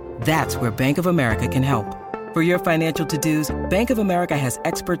it? That's where Bank of America can help. For your financial to-dos, Bank of America has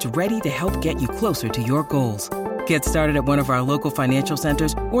experts ready to help get you closer to your goals. Get started at one of our local financial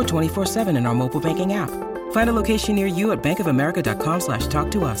centers or 24/7 in our mobile banking app. Find a location near you at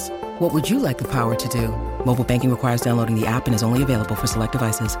bankofamerica.com/talktous. What would you like the power to do? Mobile banking requires downloading the app and is only available for select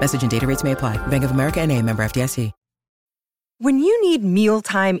devices. Message and data rates may apply. Bank of America NA, member FDIC. When you need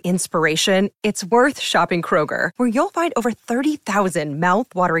mealtime inspiration, it's worth shopping Kroger, where you'll find over 30,000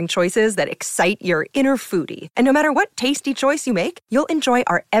 mouth-watering choices that excite your inner foodie. And no matter what tasty choice you make, you'll enjoy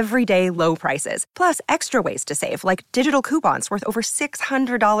our everyday low prices, plus extra ways to save, like digital coupons worth over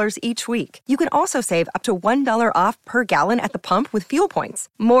 $600 each week. You can also save up to $1 off per gallon at the pump with fuel points.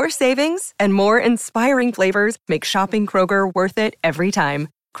 More savings and more inspiring flavors make shopping Kroger worth it every time.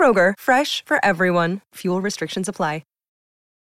 Kroger, fresh for everyone. Fuel restrictions apply.